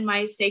that one in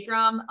my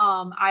sacrum.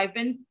 I've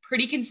been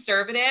pretty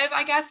conservative,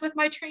 I guess, with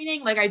my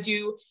training. Like I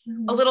do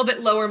a little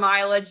bit lower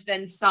mileage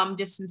than some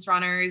distance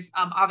runners.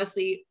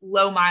 Obviously,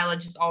 low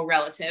mileage is all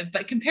relative,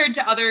 but compared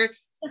to other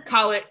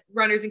college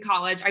runners in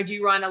college, I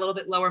do run a little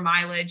bit lower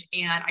mileage,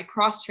 and I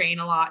cross train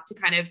a lot to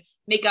kind of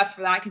make up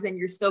for that, because then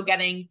you're still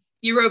getting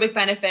the aerobic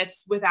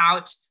benefits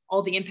without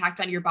all the impact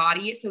on your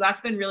body. So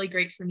that's been really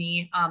great for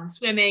me.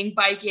 Swimming,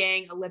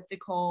 biking,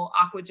 elliptical,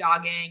 aqua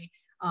jogging.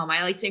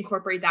 I like to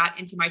incorporate that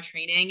into my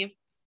training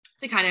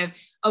to kind of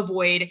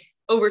avoid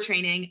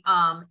overtraining.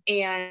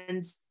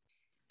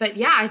 But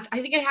yeah, I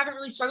think I haven't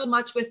really struggled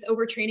much with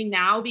overtraining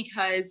now,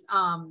 because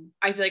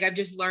I feel like I've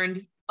just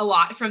learned a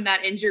lot from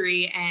that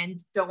injury and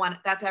don't want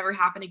that to ever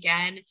happen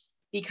again,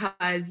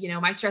 because, you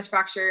know, my stress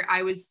fracture,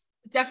 I was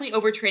definitely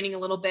overtraining a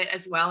little bit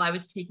as well. I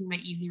was taking my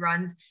easy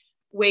runs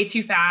way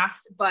too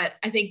fast, but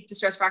I think the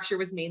stress fracture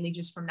was mainly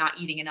just from not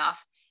eating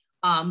enough.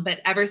 But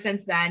ever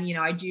since then, you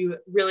know, I do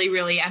really,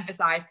 really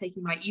emphasize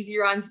taking my easy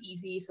runs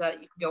easy so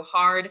that you can go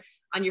hard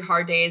on your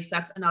hard days.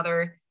 That's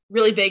another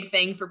really big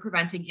thing for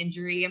preventing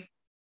injury.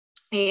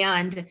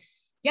 And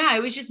yeah, I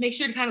always just make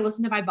sure to kind of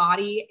listen to my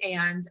body,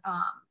 and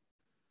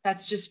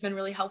that's just been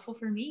really helpful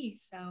for me.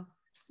 So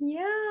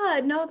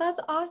yeah, no, that's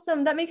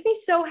awesome. That makes me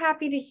so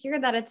happy to hear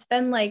that it's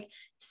been like,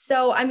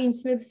 so, I mean,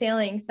 smooth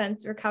sailing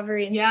since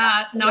recovery and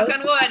yeah, stuff. knock on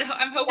wood.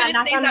 I'm hoping it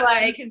stays that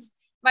way, because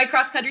my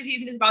cross country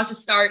season is about to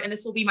start, and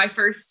this will be my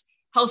first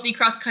healthy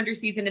cross country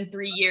season in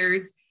 3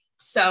 years.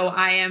 So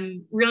I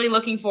am really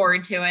looking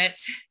forward to it.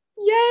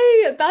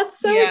 Yay. That's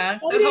so yeah.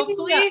 exciting. So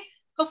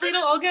hopefully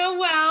it'll all go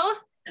well.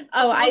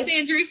 I'll stay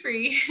injury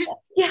free.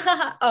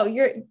 Yeah. Oh,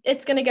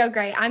 it's going to go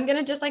great. I'm going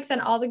to just like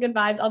send all the good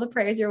vibes, all the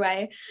prayers your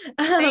way.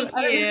 Thank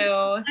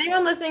you.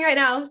 Anyone listening right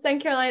now,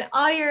 send Caroline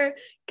all your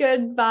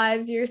good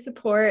vibes, your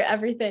support,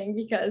 everything,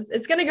 because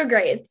it's going to go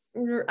great.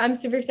 I'm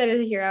super excited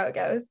to hear how it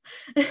goes.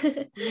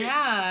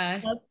 Yeah.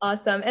 That's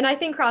awesome. And I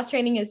think cross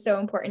training is so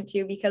important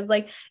too, because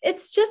like,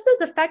 it's just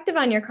as effective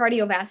on your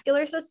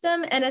cardiovascular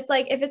system. And it's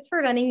like, if it's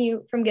preventing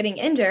you from getting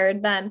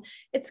injured, then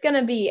it's going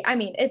to be, I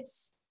mean,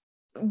 it's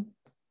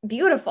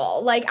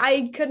beautiful. Like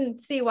I couldn't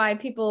see why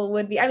people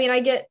would be, I mean, I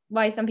get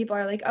why some people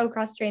are like, oh,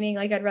 cross training,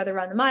 like I'd rather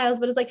run the miles,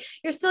 but it's like,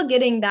 you're still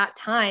getting that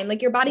time. Like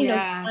your body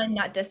knows time,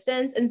 not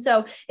distance. And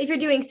so if you're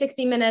doing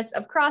 60 minutes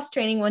of cross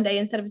training one day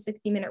instead of a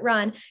 60-minute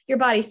run, your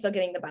body's still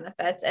getting the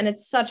benefits. And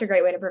it's such a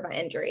great way to prevent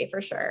injury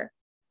for sure.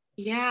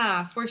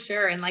 Yeah, for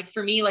sure. And like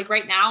for me, like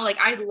right now, like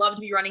I'd love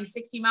to be running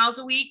 60 miles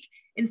a week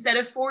instead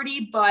of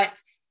 40, but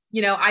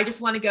you know, I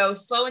just want to go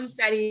slow and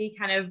steady,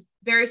 kind of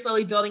very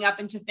slowly building up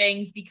into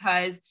things,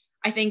 because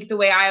I think the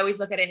way I always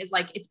look at it is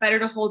like, it's better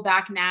to hold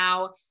back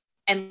now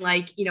and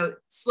like, you know,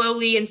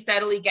 slowly and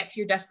steadily get to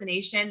your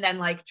destination than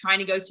like trying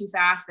to go too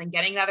fast, then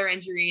getting another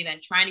injury, then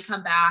trying to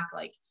come back.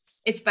 Like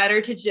it's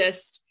better to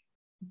just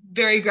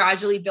very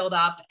gradually build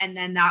up. And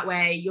then that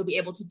way you'll be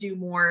able to do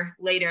more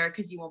later,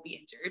 because you won't be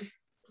injured.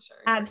 For sure.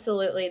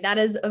 Absolutely. That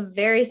is a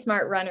very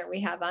smart runner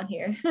we have on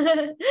here.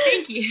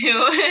 Thank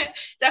you.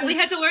 Definitely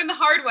had to learn the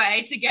hard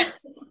way to get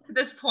to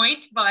this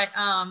point, but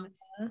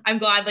I'm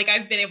glad like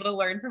I've been able to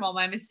learn from all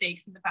my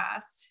mistakes in the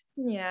past.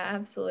 Yeah,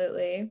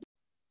 absolutely.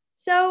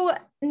 So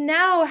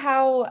now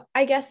how,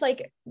 I guess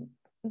like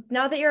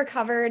now that you're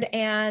recovered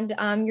and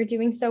you're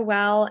doing so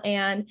well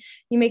and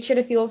you make sure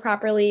to fuel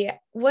properly,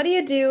 what do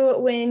you do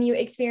when you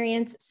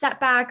experience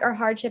setback or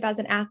hardship as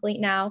an athlete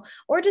now,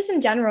 or just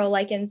in general,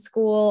 like in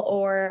school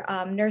or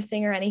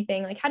nursing or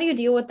anything? Like, how do you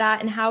deal with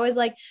that? And how is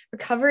like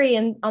recovery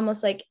and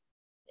almost like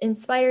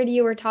inspired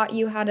you or taught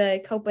you how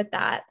to cope with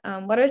that?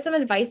 What are some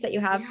advice that you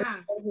have for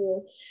people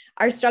who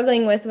are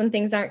struggling with when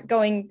things aren't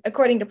going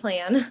according to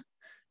plan?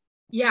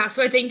 Yeah.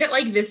 So I think that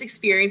like this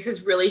experience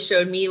has really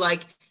showed me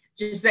like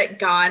just that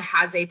God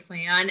has a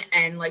plan,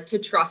 and like to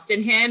trust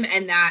in him,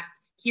 and that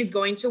he's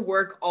going to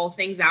work all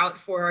things out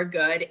for our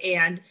good.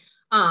 And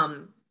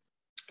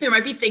there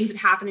might be things that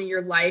happen in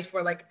your life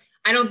where like,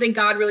 I don't think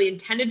God really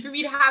intended for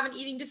me to have an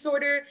eating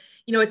disorder.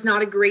 You know, it's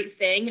not a great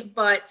thing,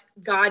 but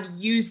God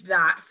used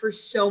that for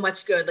so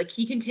much good. Like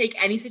he can take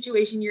any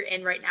situation you're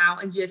in right now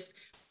and just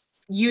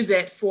use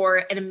it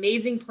for an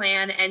amazing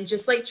plan, and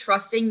just like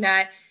trusting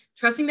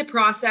the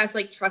process,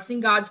 like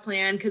trusting God's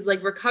plan. Cause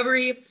like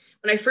recovery,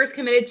 when I first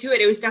committed to it,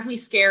 it was definitely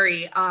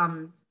scary.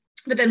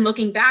 But then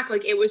looking back,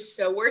 like it was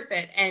so worth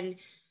it. And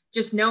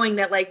just knowing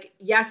that like,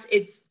 yes,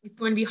 it's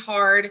going to be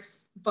hard,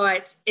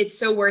 but it's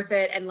so worth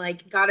it. And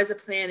like God has a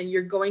plan, and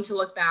you're going to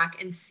look back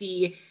and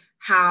see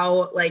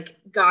how like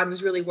God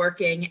was really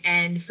working.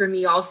 And for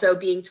me also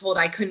being told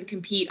I couldn't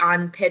compete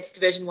on Pitt's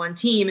Division I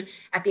team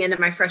at the end of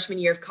my freshman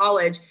year of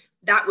college,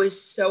 that was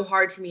so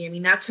hard for me. I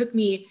mean, that took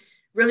me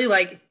really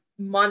like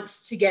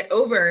months to get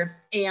over.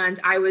 And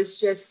I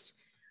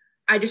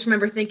just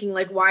remember thinking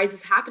like, why is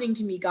this happening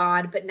to me,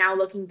 God? But now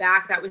looking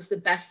back, that was the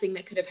best thing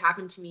that could have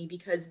happened to me,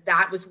 because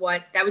that was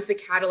the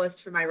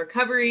catalyst for my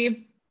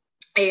recovery.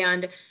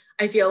 And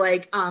I feel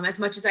like as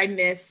much as I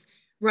miss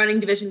running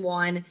Division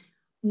 1,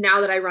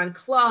 now that I run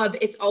club,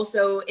 it's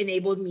also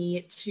enabled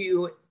me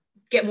to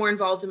get more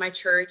involved in my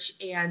church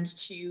and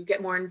to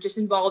get more just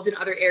involved in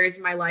other areas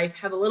of my life,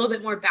 have a little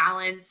bit more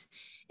balance,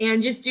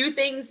 and just do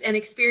things and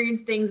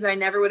experience things that I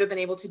never would have been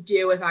able to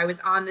do if I was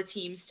on the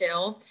team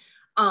still.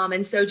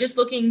 And so just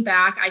looking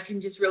back, I can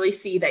just really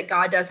see that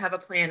God does have a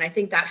plan. I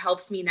think that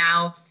helps me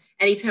now.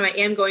 Anytime I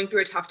am going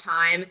through a tough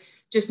time,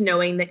 just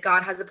knowing that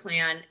God has a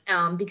plan,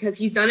 because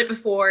he's done it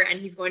before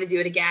and he's going to do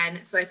it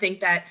again. So I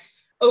think that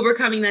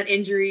overcoming that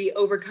injury,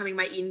 overcoming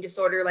my eating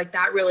disorder, like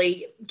that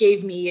really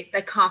gave me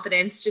the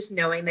confidence, just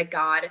knowing that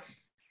God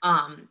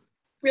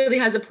really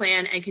has a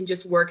plan and can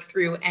just work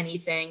through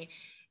anything.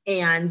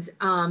 And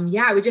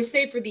I would just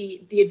say for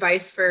the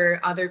advice for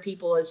other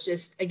people is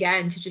just,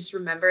 again, to just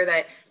remember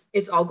that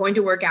it's all going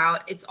to work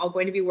out. It's all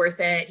going to be worth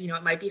it. You know,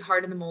 it might be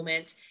hard in the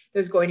moment.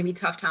 There's going to be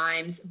tough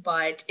times,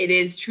 but it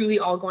is truly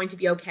all going to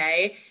be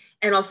okay.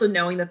 And also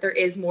knowing that there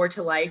is more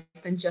to life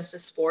than just a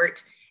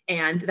sport.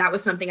 And that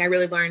was something I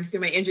really learned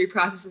through my injury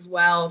process as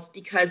well,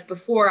 because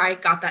before I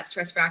got that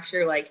stress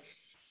fracture, like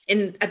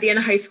at the end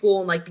of high school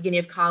and like beginning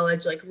of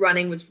college, like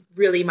running was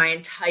really my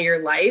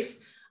entire life.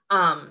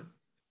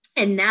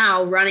 And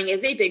now running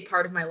is a big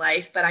part of my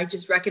life, but I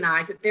just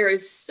recognize that there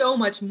is so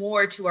much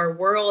more to our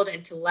world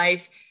and to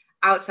life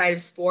outside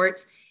of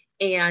sport.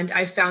 And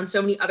I found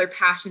so many other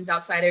passions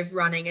outside of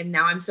running. And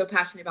now I'm so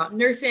passionate about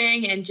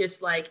nursing and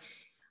just like,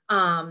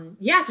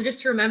 so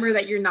just to remember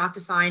that you're not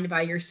defined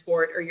by your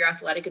sport or your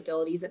athletic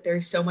abilities, that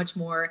there's so much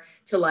more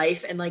to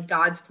life. And like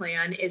God's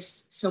plan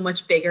is so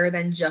much bigger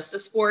than just a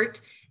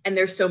sport. And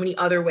there's so many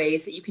other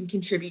ways that you can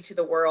contribute to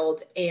the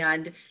world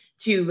and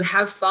to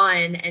have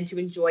fun and to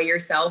enjoy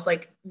yourself.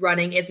 Like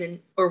running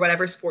isn't, or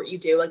whatever sport you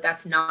do, like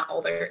that's not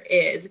all there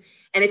is.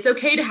 And it's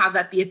okay to have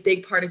that be a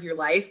big part of your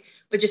life,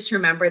 but just to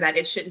remember that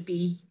it shouldn't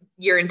be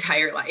your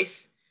entire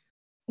life.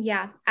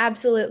 Yeah,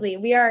 absolutely.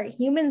 We are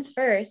humans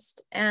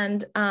first,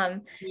 and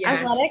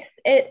Yes.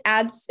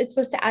 athletics, it's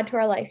supposed to add to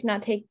our life,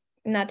 not take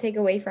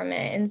away from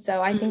it. And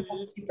so I think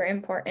that's super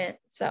important.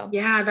 So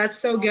yeah, that's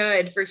so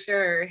good for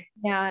sure.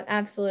 Yeah,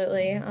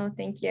 absolutely. Oh,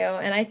 thank you.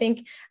 And I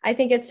think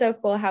it's so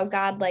cool how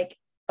God like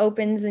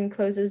opens and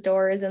closes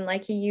doors, and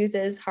like he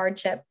uses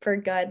hardship for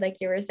good. Like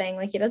you were saying,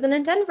 like he doesn't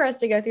intend for us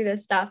to go through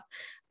this stuff,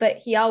 but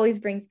he always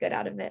brings good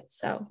out of it.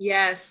 So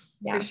yes,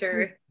 for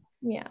sure.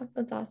 Yeah,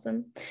 that's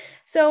awesome.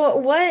 So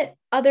what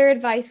other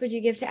advice would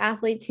you give to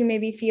athletes who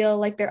maybe feel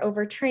like they're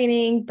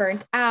overtraining,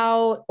 burnt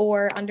out,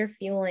 or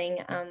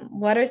underfueling?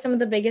 What are some of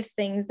the biggest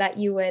piece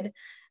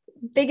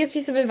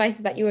of advice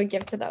that you would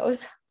give to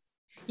those?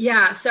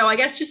 Yeah. So I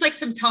guess just like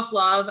some tough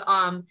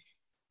love.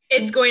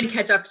 It's going to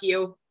catch up to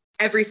you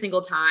every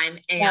single time.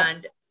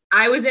 And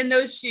I was in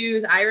those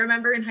shoes. I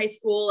remember in high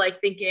school,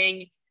 like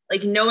thinking,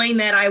 like knowing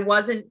that I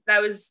wasn't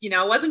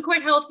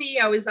quite healthy.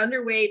 I was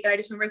underweight, but I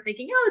just remember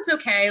thinking, oh, it's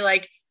okay.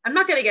 Like, I'm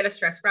not going to get a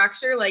stress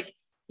fracture. Like,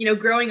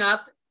 growing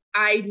up,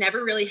 I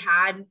never really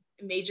had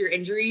major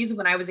injuries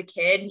when I was a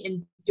kid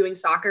and doing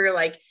soccer.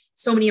 Like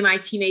so many of my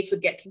teammates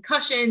would get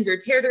concussions or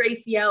tear their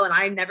ACL, and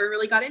I never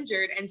really got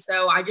injured. And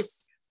so I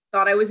just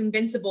thought I was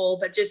invincible,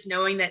 but just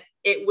knowing that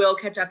it will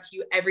catch up to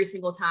you every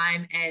single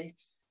time. And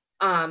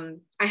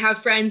I have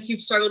friends who've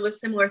struggled with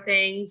similar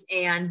things,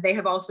 and they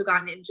have also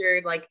gotten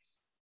injured. Like,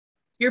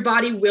 your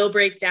body will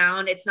break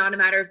down. It's not a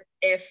matter of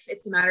if,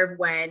 it's a matter of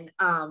when,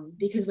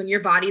 because when your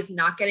body is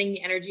not getting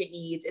the energy it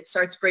needs, it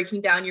starts breaking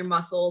down your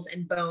muscles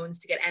and bones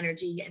to get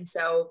energy. And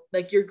so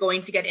like you're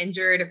going to get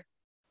injured.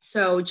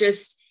 So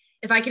just,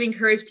 if I can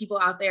encourage people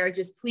out there,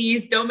 just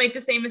please don't make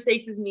the same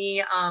mistakes as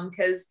me.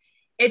 Because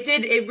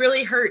it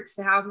really hurts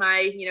to have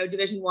my,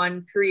 Division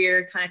 1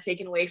 career kind of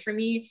taken away from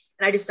me.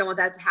 And I just don't want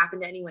that to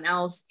happen to anyone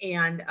else.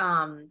 And,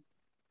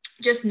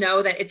 just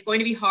know that it's going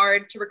to be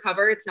hard to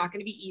recover. It's not going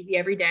to be easy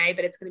every day,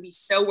 but it's going to be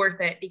so worth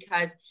it,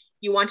 because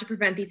you want to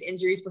prevent these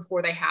injuries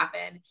before they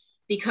happen.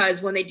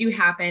 Because when they do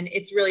happen,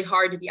 it's really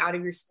hard to be out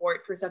of your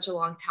sport for such a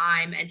long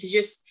time and to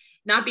just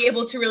not be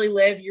able to really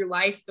live your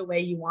life the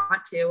way you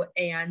want to.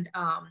 And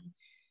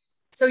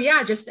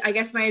I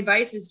guess my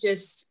advice is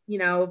just,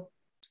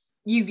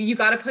 you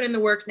got to put in the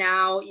work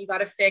now. You got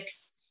to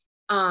fix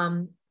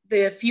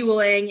the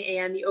fueling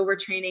and the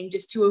overtraining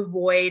just to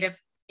avoid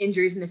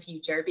injuries in the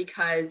future,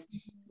 because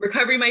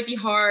recovery might be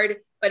hard,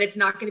 but it's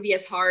not going to be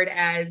as hard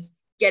as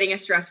getting a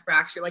stress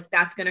fracture. Like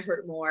that's going to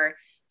hurt more.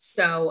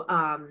 So,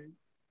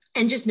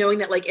 and just knowing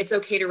that like, it's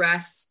okay to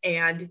rest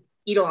and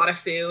eat a lot of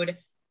food.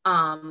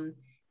 And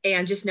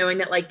just knowing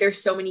that like,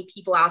 there's so many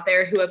people out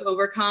there who have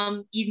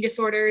overcome eating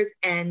disorders.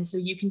 And so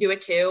you can do it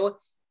too.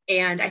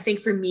 And I think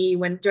for me,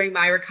 during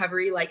my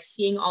recovery, like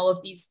seeing all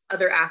of these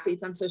other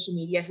athletes on social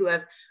media who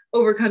have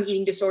overcome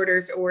eating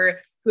disorders or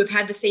who have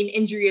had the same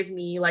injury as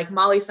me, like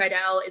Molly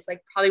Seidel is like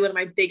probably one of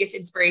my biggest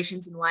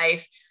inspirations in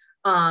life.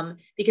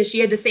 because she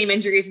had the same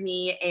injury as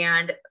me,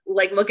 and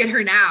like, look at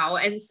her now.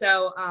 And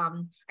so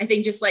I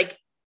think just like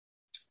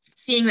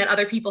seeing that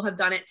other people have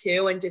done it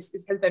too, and just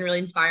has been really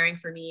inspiring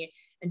for me.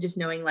 And just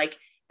knowing like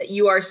that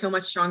you are so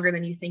much stronger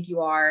than you think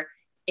you are,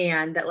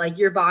 and that like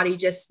your body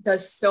just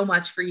does so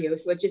much for you.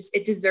 So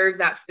it deserves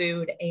that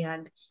food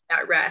and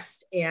that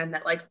rest, and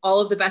that like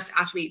all of the best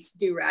athletes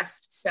do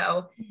rest.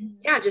 So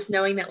yeah, just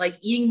knowing that like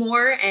eating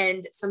more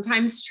and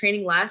sometimes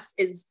training less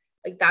is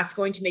like, that's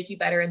going to make you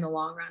better in the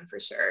long run for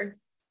sure.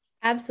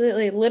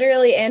 Absolutely,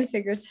 literally and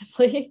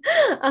figuratively.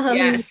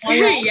 Yes.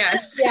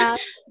 Yes. Yeah.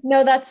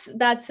 No, that's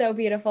so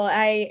beautiful.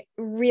 I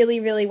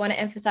really, really want to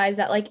emphasize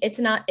that like it's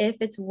not if,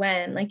 it's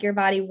when. Like your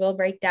body will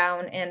break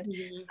down, and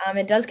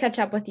it does catch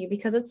up with you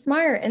because it's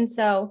smart. And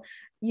so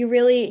you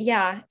really,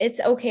 yeah, it's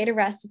okay to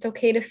rest. It's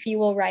okay to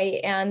fuel right.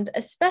 And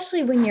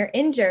especially when you're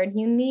injured,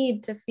 you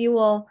need to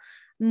fuel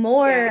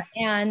more. Yes.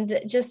 And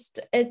just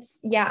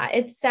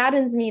it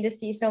saddens me to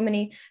see so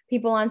many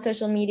people on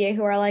social media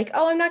who are like,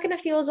 oh, I'm not going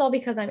to feel as well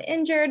because I'm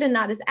injured and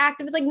not as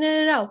active. It's like,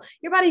 no,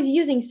 your body's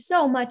using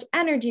so much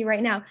energy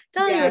right now.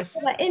 Telling you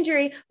that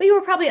injury, but you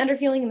were probably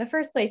underfueling in the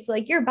first place. So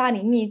like your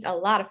body needs a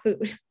lot of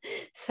food.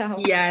 So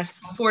yes,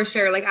 for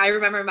sure. Like I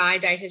remember my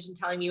dietitian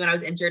telling me when I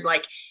was injured,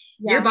 like,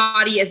 your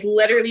body is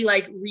literally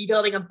like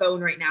rebuilding a bone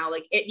right now.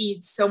 Like it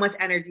needs so much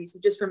energy. So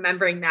just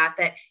remembering that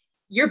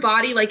your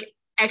body, like,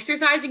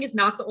 exercising is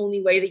not the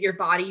only way that your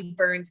body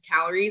burns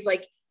calories.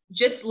 Like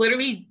just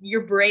literally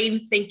your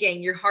brain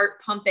thinking, your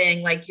heart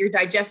pumping, like your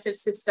digestive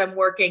system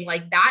working,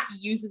 like that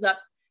uses up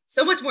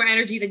so much more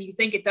energy than you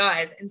think it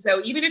does. And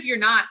so even if you're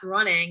not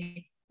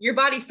running, your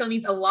body still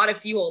needs a lot of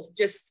fuel to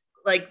just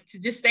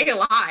stay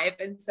alive.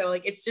 And so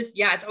like, it's just,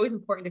 it's always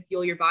important to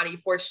fuel your body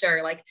for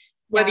sure. Like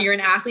whether you're an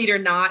athlete or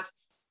not,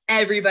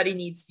 everybody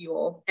needs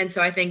fuel. And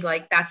so I think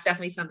like, that's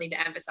definitely something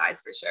to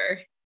emphasize for sure.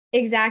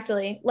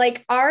 Exactly.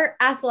 Like our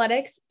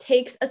athletics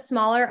takes a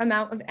smaller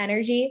amount of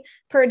energy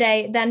per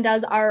day than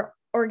does our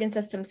organ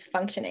systems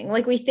functioning.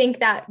 Like we think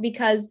that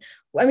because,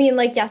 I mean,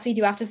 like, yes, we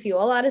do have to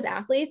fuel a lot as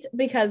athletes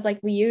because like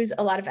we use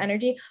a lot of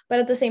energy, but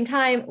at the same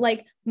time,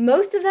 like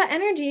most of that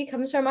energy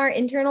comes from our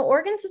internal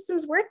organ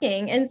systems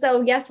working. And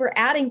so, yes, we're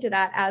adding to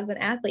that as an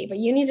athlete, but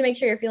you need to make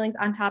sure your feelings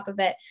on top of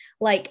it,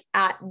 like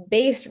at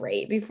base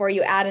rate before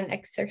you add an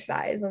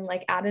exercise and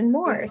like add in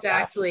more.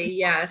 Exactly. So,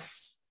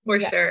 yes, for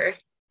sure.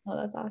 Oh,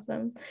 that's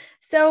awesome.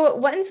 So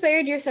what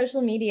inspired your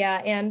social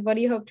media and what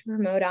do you hope to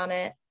promote on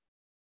it?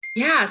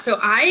 Yeah. So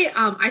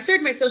I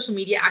started my social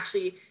media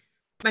actually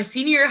my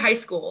senior year of high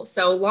school.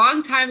 So a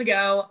long time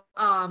ago.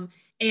 And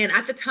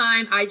at the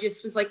time I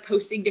just was like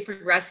posting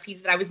different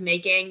recipes that I was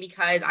making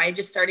because I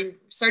just started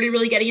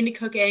really getting into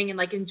cooking and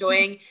like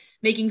enjoying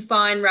making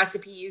fun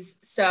recipes.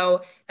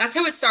 So that's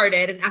how it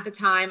started. And at the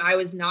time I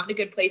was not in a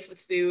good place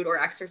with food or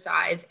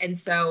exercise. And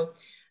so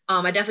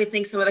I definitely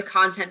think some of the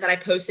content that I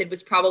posted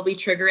was probably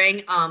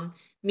triggering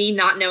me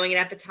not knowing it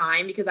at the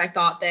time because I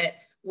thought that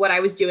what I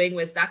was doing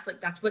was that's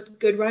what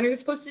good runners are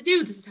supposed to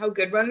do. This is how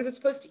good runners are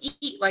supposed to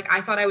eat. Like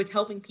I thought I was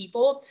helping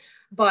people,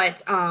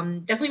 but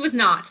definitely was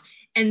not.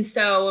 And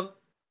so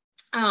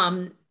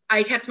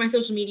I kept my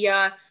social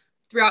media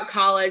throughout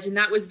college, and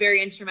that was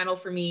very instrumental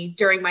for me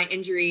during my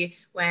injury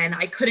when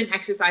I couldn't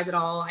exercise at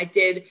all. I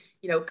did,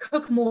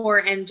 cook more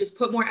and just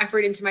put more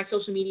effort into my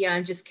social media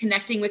and just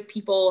connecting with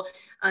people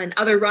and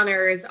other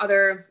runners,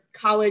 other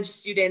college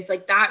students.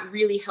 Like that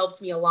really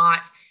helped me a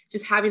lot.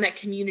 Just having that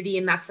community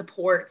and that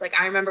support. Like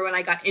I remember when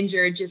I got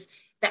injured, just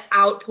the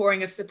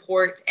outpouring of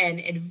support and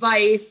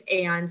advice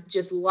and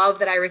just love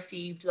that I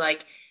received,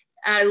 like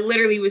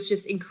literally was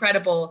just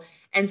incredible.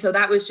 And so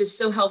that was just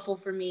so helpful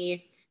for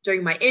me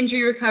during my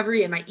injury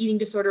recovery and my eating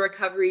disorder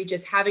recovery.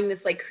 Just having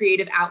this like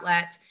creative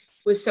outlet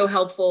was so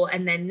helpful.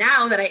 And then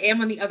now that I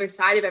am on the other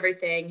side of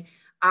everything,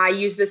 I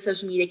use this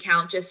social media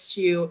account just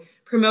to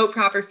promote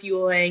proper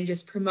fueling,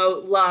 just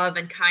promote love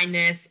and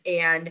kindness,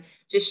 and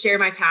just share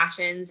my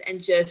passions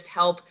and just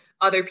help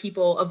other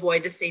people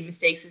avoid the same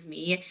mistakes as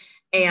me.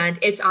 And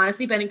it's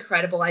honestly been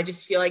incredible. I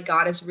just feel like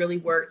God has really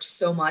worked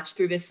so much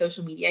through this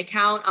social media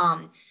account.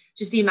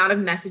 Just the amount of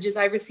messages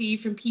I've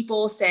received from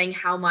people saying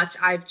how much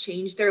I've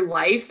changed their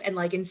life and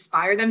like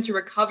inspire them to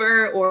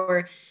recover,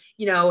 or,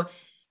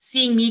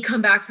 seeing me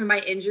come back from my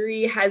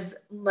injury has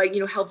like,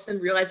 helps them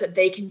realize that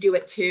they can do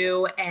it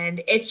too.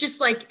 And it's just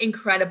like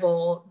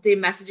incredible. The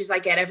messages I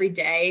get every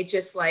day,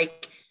 just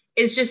like,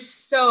 it's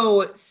just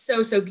so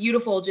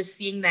beautiful. Just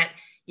seeing that,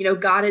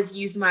 God has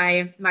used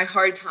my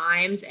hard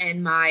times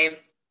and my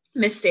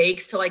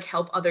mistakes to like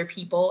help other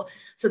people.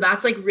 So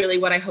that's like really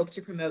what I hope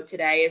to promote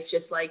today, is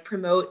just like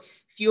promote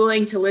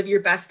fueling to live your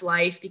best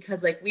life,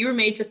 because like we were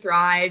made to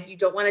thrive. You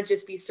don't want to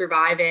just be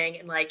surviving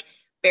and like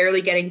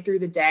barely getting through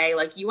the day.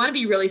 Like you want to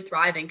be really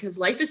thriving, because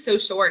life is so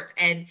short.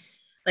 And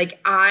like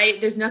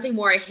there's nothing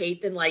more I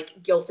hate than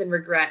like guilt and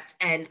regret.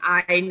 And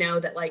I know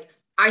that like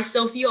I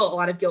still feel a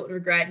lot of guilt and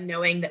regret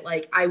knowing that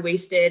like I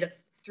wasted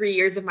 3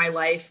 years of my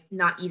life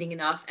not eating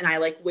enough, and I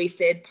like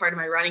wasted part of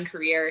my running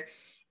career.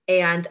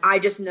 And I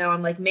just know,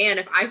 I'm like, man,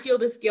 if I feel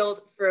this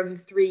guilt from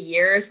 3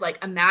 years,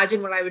 like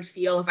imagine what I would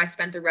feel if I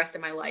spent the rest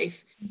of my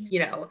life,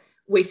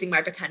 wasting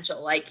my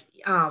potential.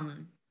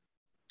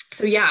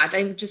 So yeah, I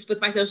think just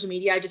with my social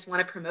media, I just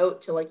want to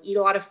promote to like eat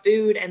a lot of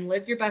food and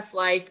live your best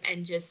life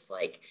and just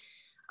like,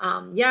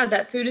 yeah,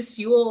 that food is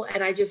fuel.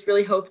 And I just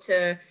really hope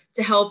to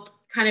help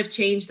kind of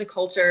change the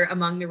culture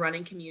among the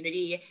running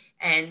community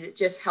and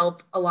just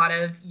help a lot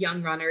of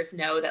young runners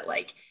know that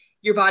like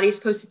your body is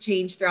supposed to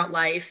change throughout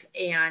life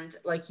and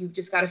like you've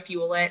just got to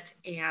fuel it.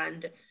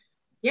 And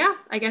yeah,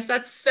 I guess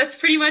that's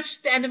pretty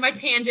much the end of my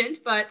tangent,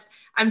 but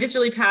I'm just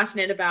really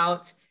passionate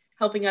about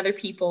helping other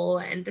people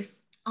and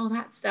all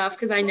that stuff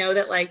because I know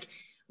that like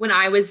when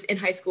I was in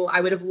high school,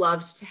 I would have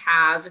loved to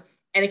have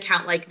an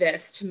account like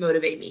this to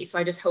motivate me. So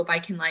I just hope I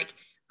can like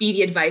be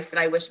the advice that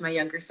I wish my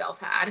younger self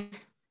had.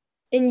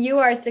 And you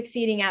are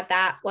succeeding at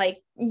that.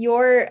 Like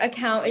your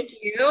account Thank is,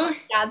 you.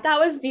 yeah, that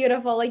was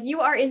beautiful. Like you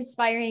are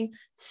inspiring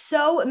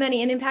so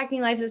many and impacting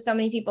lives of so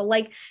many people.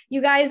 Like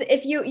you guys,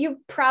 if you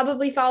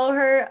probably follow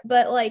her,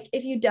 but like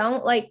if you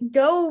don't, like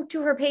go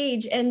to her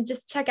page and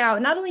just check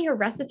out not only her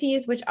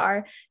recipes, which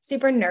are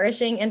super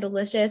nourishing and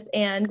delicious.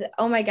 And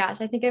oh my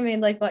gosh, I think I made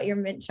like your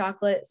mint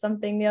chocolate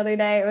something the other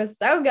day. It was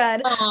so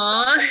good.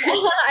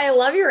 Aww. I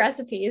love your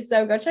recipes.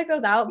 So go check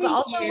those out. But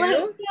Thank also you.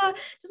 like, yeah,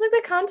 just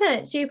like the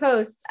content she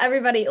posts,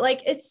 everybody,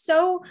 like it's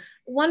so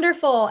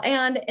wonderful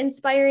and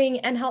inspiring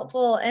and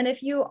helpful. And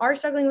if you are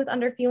struggling with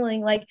underfueling,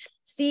 like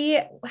see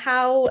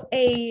how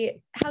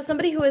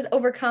somebody who has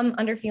overcome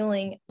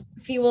underfueling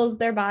fuels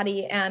their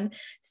body and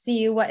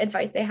see what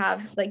advice they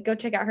have. Like go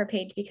check out her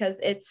page because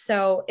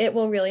it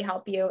will really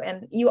help you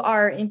and you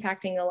are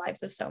impacting the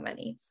lives of so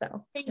many.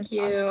 So Thank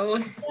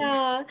you.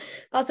 yeah,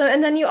 awesome.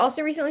 And then you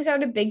also recently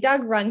started a Big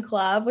Dog Run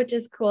Club, which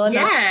is cool.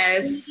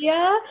 Yes.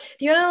 Yeah.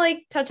 Do you want to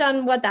like touch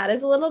on what that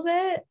is a little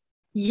bit?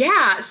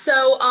 Yeah.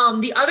 So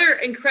the other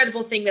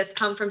incredible thing that's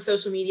come from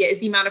social media is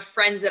the amount of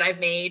friends that I've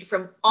made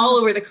from all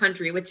over the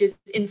country, which is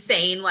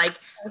insane. Like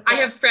I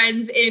have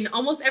friends in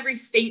almost every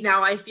state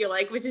now, I feel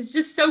like, which is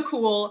just so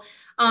cool.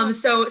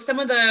 So some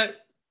of the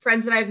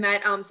friends that I've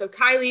met, so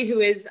Kylie,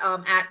 who is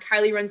at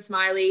Kylie Run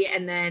Smiley,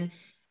 and then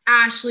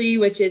Ashley,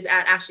 which is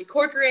at Ashley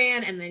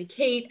Corcoran, and then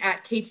Kate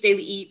at Kate's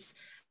Daily Eats.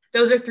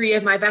 Those are three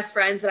of my best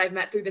friends that I've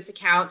met through this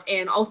account.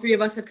 And all three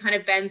of us have kind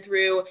of been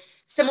through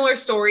similar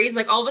stories.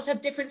 Like all of us have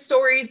different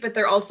stories, but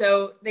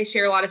they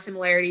share a lot of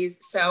similarities.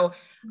 So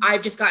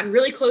I've just gotten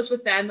really close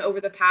with them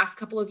over the past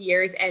couple of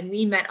years. And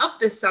we met up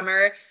this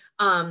summer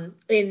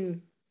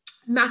in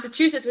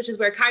Massachusetts, which is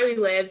where Kylie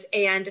lives.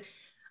 And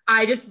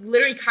I just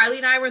literally, Kylie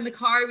and I were in the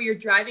car. We were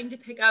driving to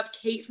pick up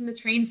Kate from the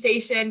train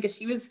station because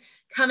she was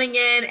coming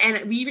in.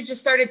 And we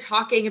just started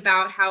talking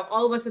about how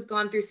all of us have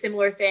gone through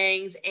similar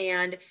things.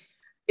 And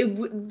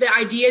the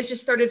ideas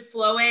just started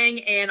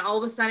flowing, and all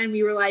of a sudden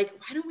we were like,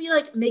 why don't we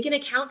like make an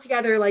account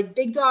together, like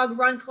Big Dog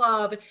Run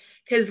Club?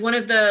 Because one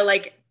of the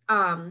like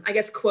I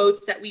guess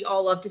quotes that we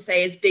all love to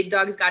say is big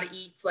dogs got to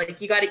eat. So, like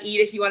you got to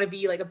eat if you want to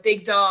be like a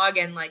big dog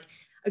and like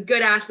a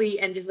good athlete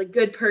and just a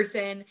good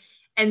person.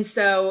 And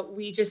so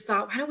we just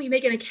thought, why don't we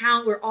make an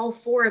account where all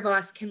four of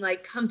us can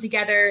like come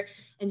together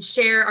and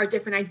share our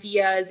different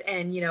ideas?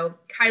 And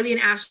Kylie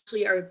and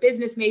Ashley are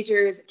business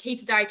majors,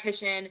 Kate's a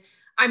dietitian,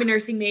 I'm a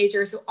nursing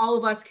major. So all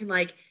of us can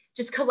like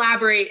just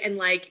collaborate and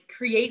like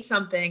create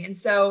something. And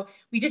so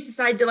we just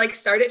decided to like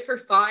start it for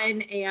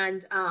fun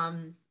and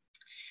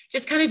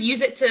just kind of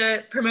use it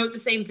to promote the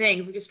same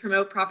things. We just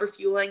promote proper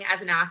fueling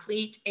as an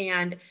athlete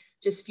and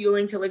just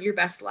fueling to live your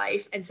best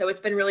life. And so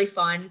it's been really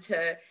fun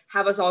to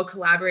have us all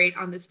collaborate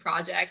on this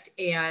project.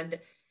 And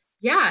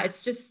yeah,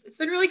 it's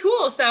been really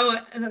cool. So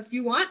if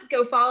you want,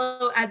 go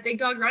follow at Big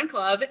Dog Run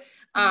Club.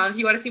 If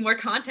you want to see more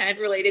content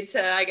related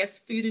to, I guess,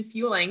 food and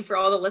fueling for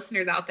all the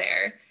listeners out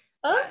there.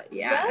 Oh,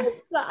 yeah. Yes.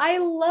 I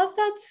love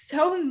that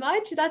so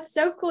much. That's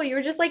so cool. You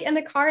were just like in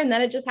the car and then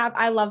it just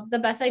happened. I love the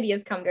best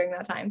ideas come during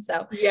that time.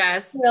 So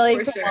yes, really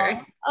for cool.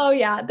 sure. Oh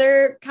yeah.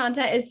 Their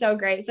content is so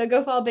great. So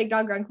go follow Big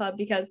Dog Run Club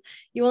because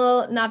you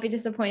will not be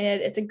disappointed.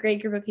 It's a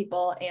great group of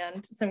people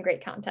and some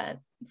great content.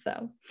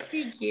 So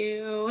thank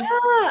you.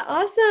 Yeah,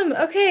 awesome.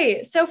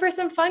 Okay. So for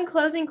some fun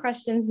closing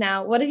questions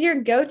now, what is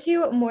your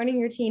go-to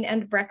morning routine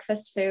and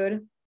breakfast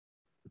food?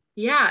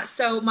 Yeah,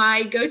 so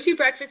my go-to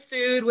breakfast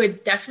food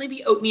would definitely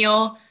be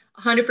oatmeal,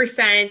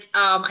 100%.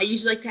 I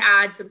usually like to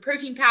add some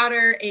protein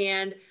powder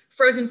and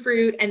frozen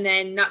fruit and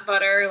then nut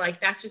butter. Like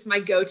that's just my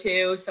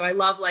go-to. So I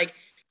love like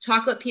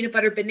chocolate peanut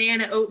butter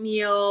banana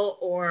oatmeal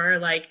or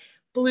like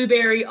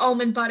blueberry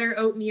almond butter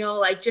oatmeal.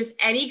 Like just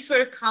any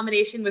sort of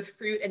combination with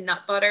fruit and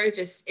nut butter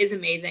just is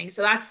amazing.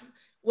 So that's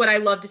what I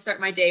love to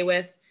start my day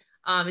with,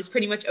 is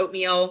pretty much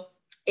oatmeal.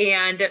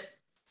 And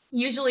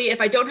usually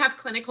if I don't have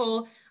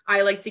clinical,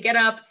 I like to get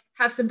up,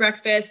 have some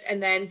breakfast,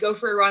 and then go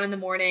for a run in the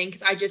morning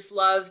because I just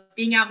love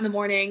being out in the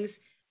mornings.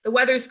 The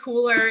weather's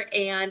cooler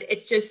and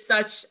it's just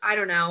I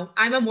don't know,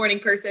 I'm a morning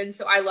person,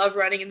 so I love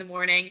running in the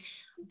morning.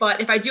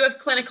 But if I do have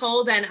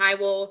clinical, then I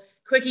will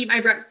quick eat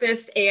my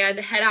breakfast and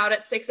head out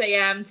at 6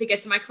 a.m. to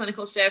get to my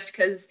clinical shift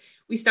because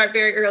we start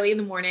very early in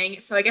the morning.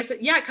 So I guess,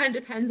 it kind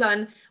of depends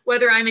on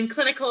whether I'm in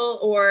clinical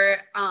or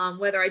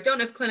whether I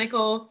don't have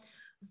clinical.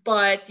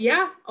 But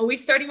yeah,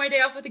 always starting my day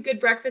off with a good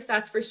breakfast,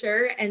 that's for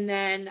sure. And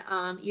then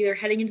either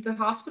heading into the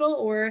hospital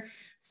or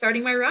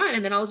starting my run,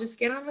 and then I'll just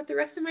get on with the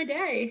rest of my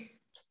day.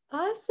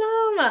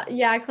 Awesome.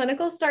 Yeah,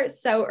 clinical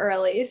starts so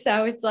early.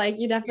 So it's like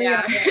you definitely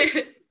Yeah.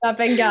 gotta up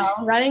and go.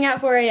 Running at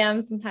 4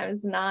 a.m.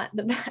 sometimes not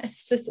the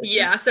best decision.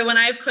 Yeah. So when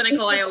I have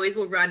clinical, I always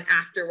will run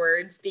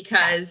afterwards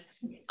because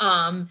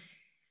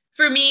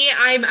for me,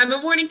 I'm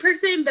a morning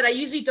person, but I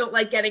usually don't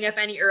like getting up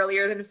any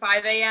earlier than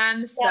 5 a.m.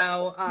 Yeah.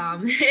 So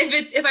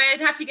if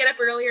I have to get up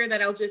earlier,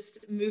 then I'll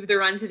just move the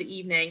run to the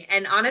evening.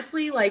 And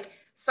honestly, like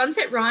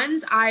sunset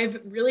runs,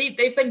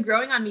 they've been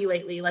growing on me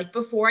lately. Like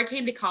before I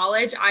came to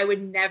college, I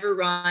would never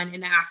run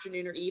in the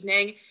afternoon or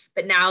evening.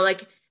 But now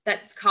like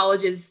that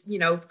college is,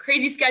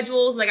 crazy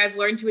schedules. Like I've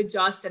learned to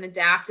adjust and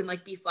adapt and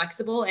like be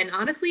flexible. And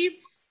honestly,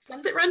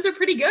 sunset runs are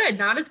pretty good.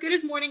 Not as good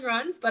as morning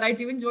runs, but I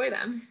do enjoy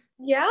them.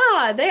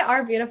 Yeah, they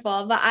are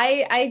beautiful. But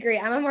I agree.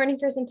 I'm a morning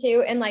person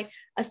too. And like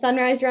a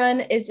sunrise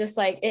run is just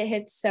like it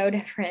hits so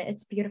different.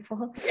 It's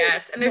beautiful.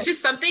 Yes. And there's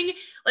just something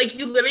like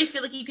you literally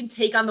feel like you can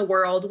take on the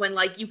world when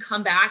like you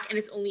come back and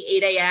it's only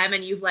 8 a.m.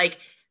 and you've like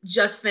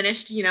just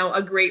finished,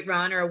 a great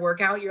run or a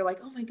workout. You're like,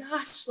 oh my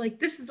gosh, like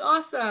this is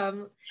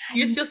awesome.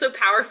 You just feel so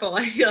powerful,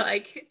 I feel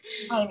like.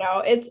 I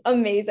know, it's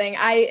amazing.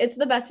 It's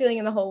the best feeling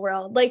in the whole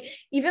world. Like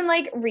even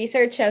like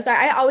research shows.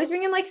 I always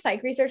bring in like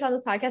psych research on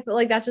this podcast, but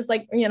like that's just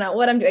like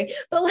what I'm doing.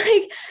 But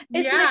like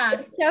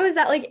it shows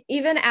that like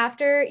even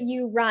after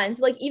you run,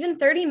 so like even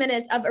 30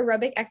 minutes of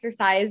aerobic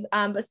exercise,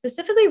 but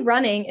specifically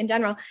running in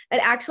general, it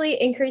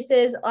actually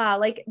increases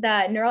like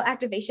the neural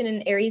activation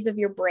in areas of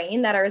your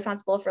brain that are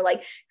responsible for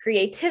like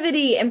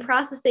creativity and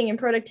processing and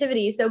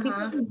productivity. So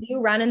people who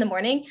do run in the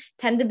morning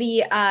tend to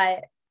be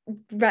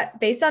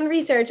based on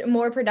research,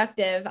 more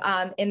productive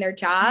in their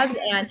jobs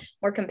and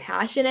more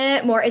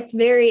compassionate,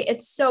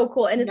 it's so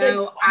cool. And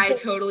I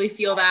totally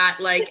feel that.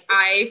 Like,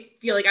 I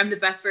feel like I'm the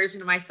best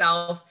version of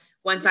myself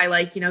once I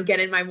like, get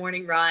in my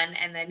morning run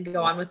and then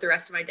go on with the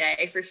rest of my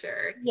day for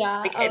sure. Yeah.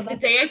 Like the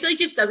day I feel like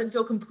just doesn't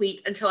feel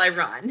complete until I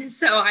run.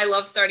 So I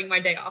love starting my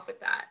day off with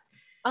that.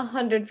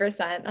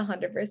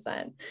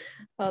 100%.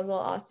 Well,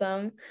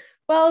 awesome.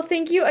 Well,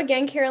 thank you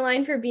again,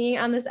 Caroline, for being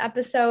on this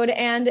episode.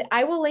 And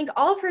I will link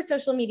all of her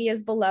social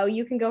medias below.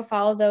 You can go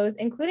follow those,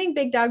 including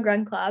Big Dog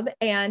Run Club.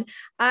 And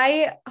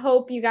I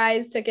hope you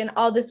guys took in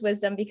all this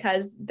wisdom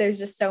because there's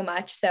just so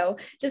much. So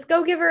just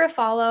go give her a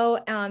follow.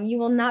 You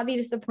will not be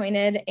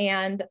disappointed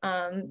and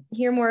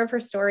hear more of her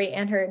story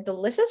and her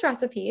delicious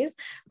recipes.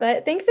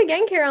 But thanks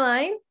again,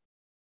 Caroline.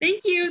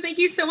 Thank you. Thank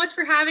you so much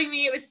for having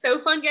me. It was so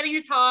fun getting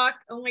to talk.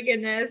 Oh my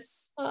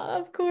goodness.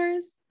 Of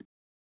course.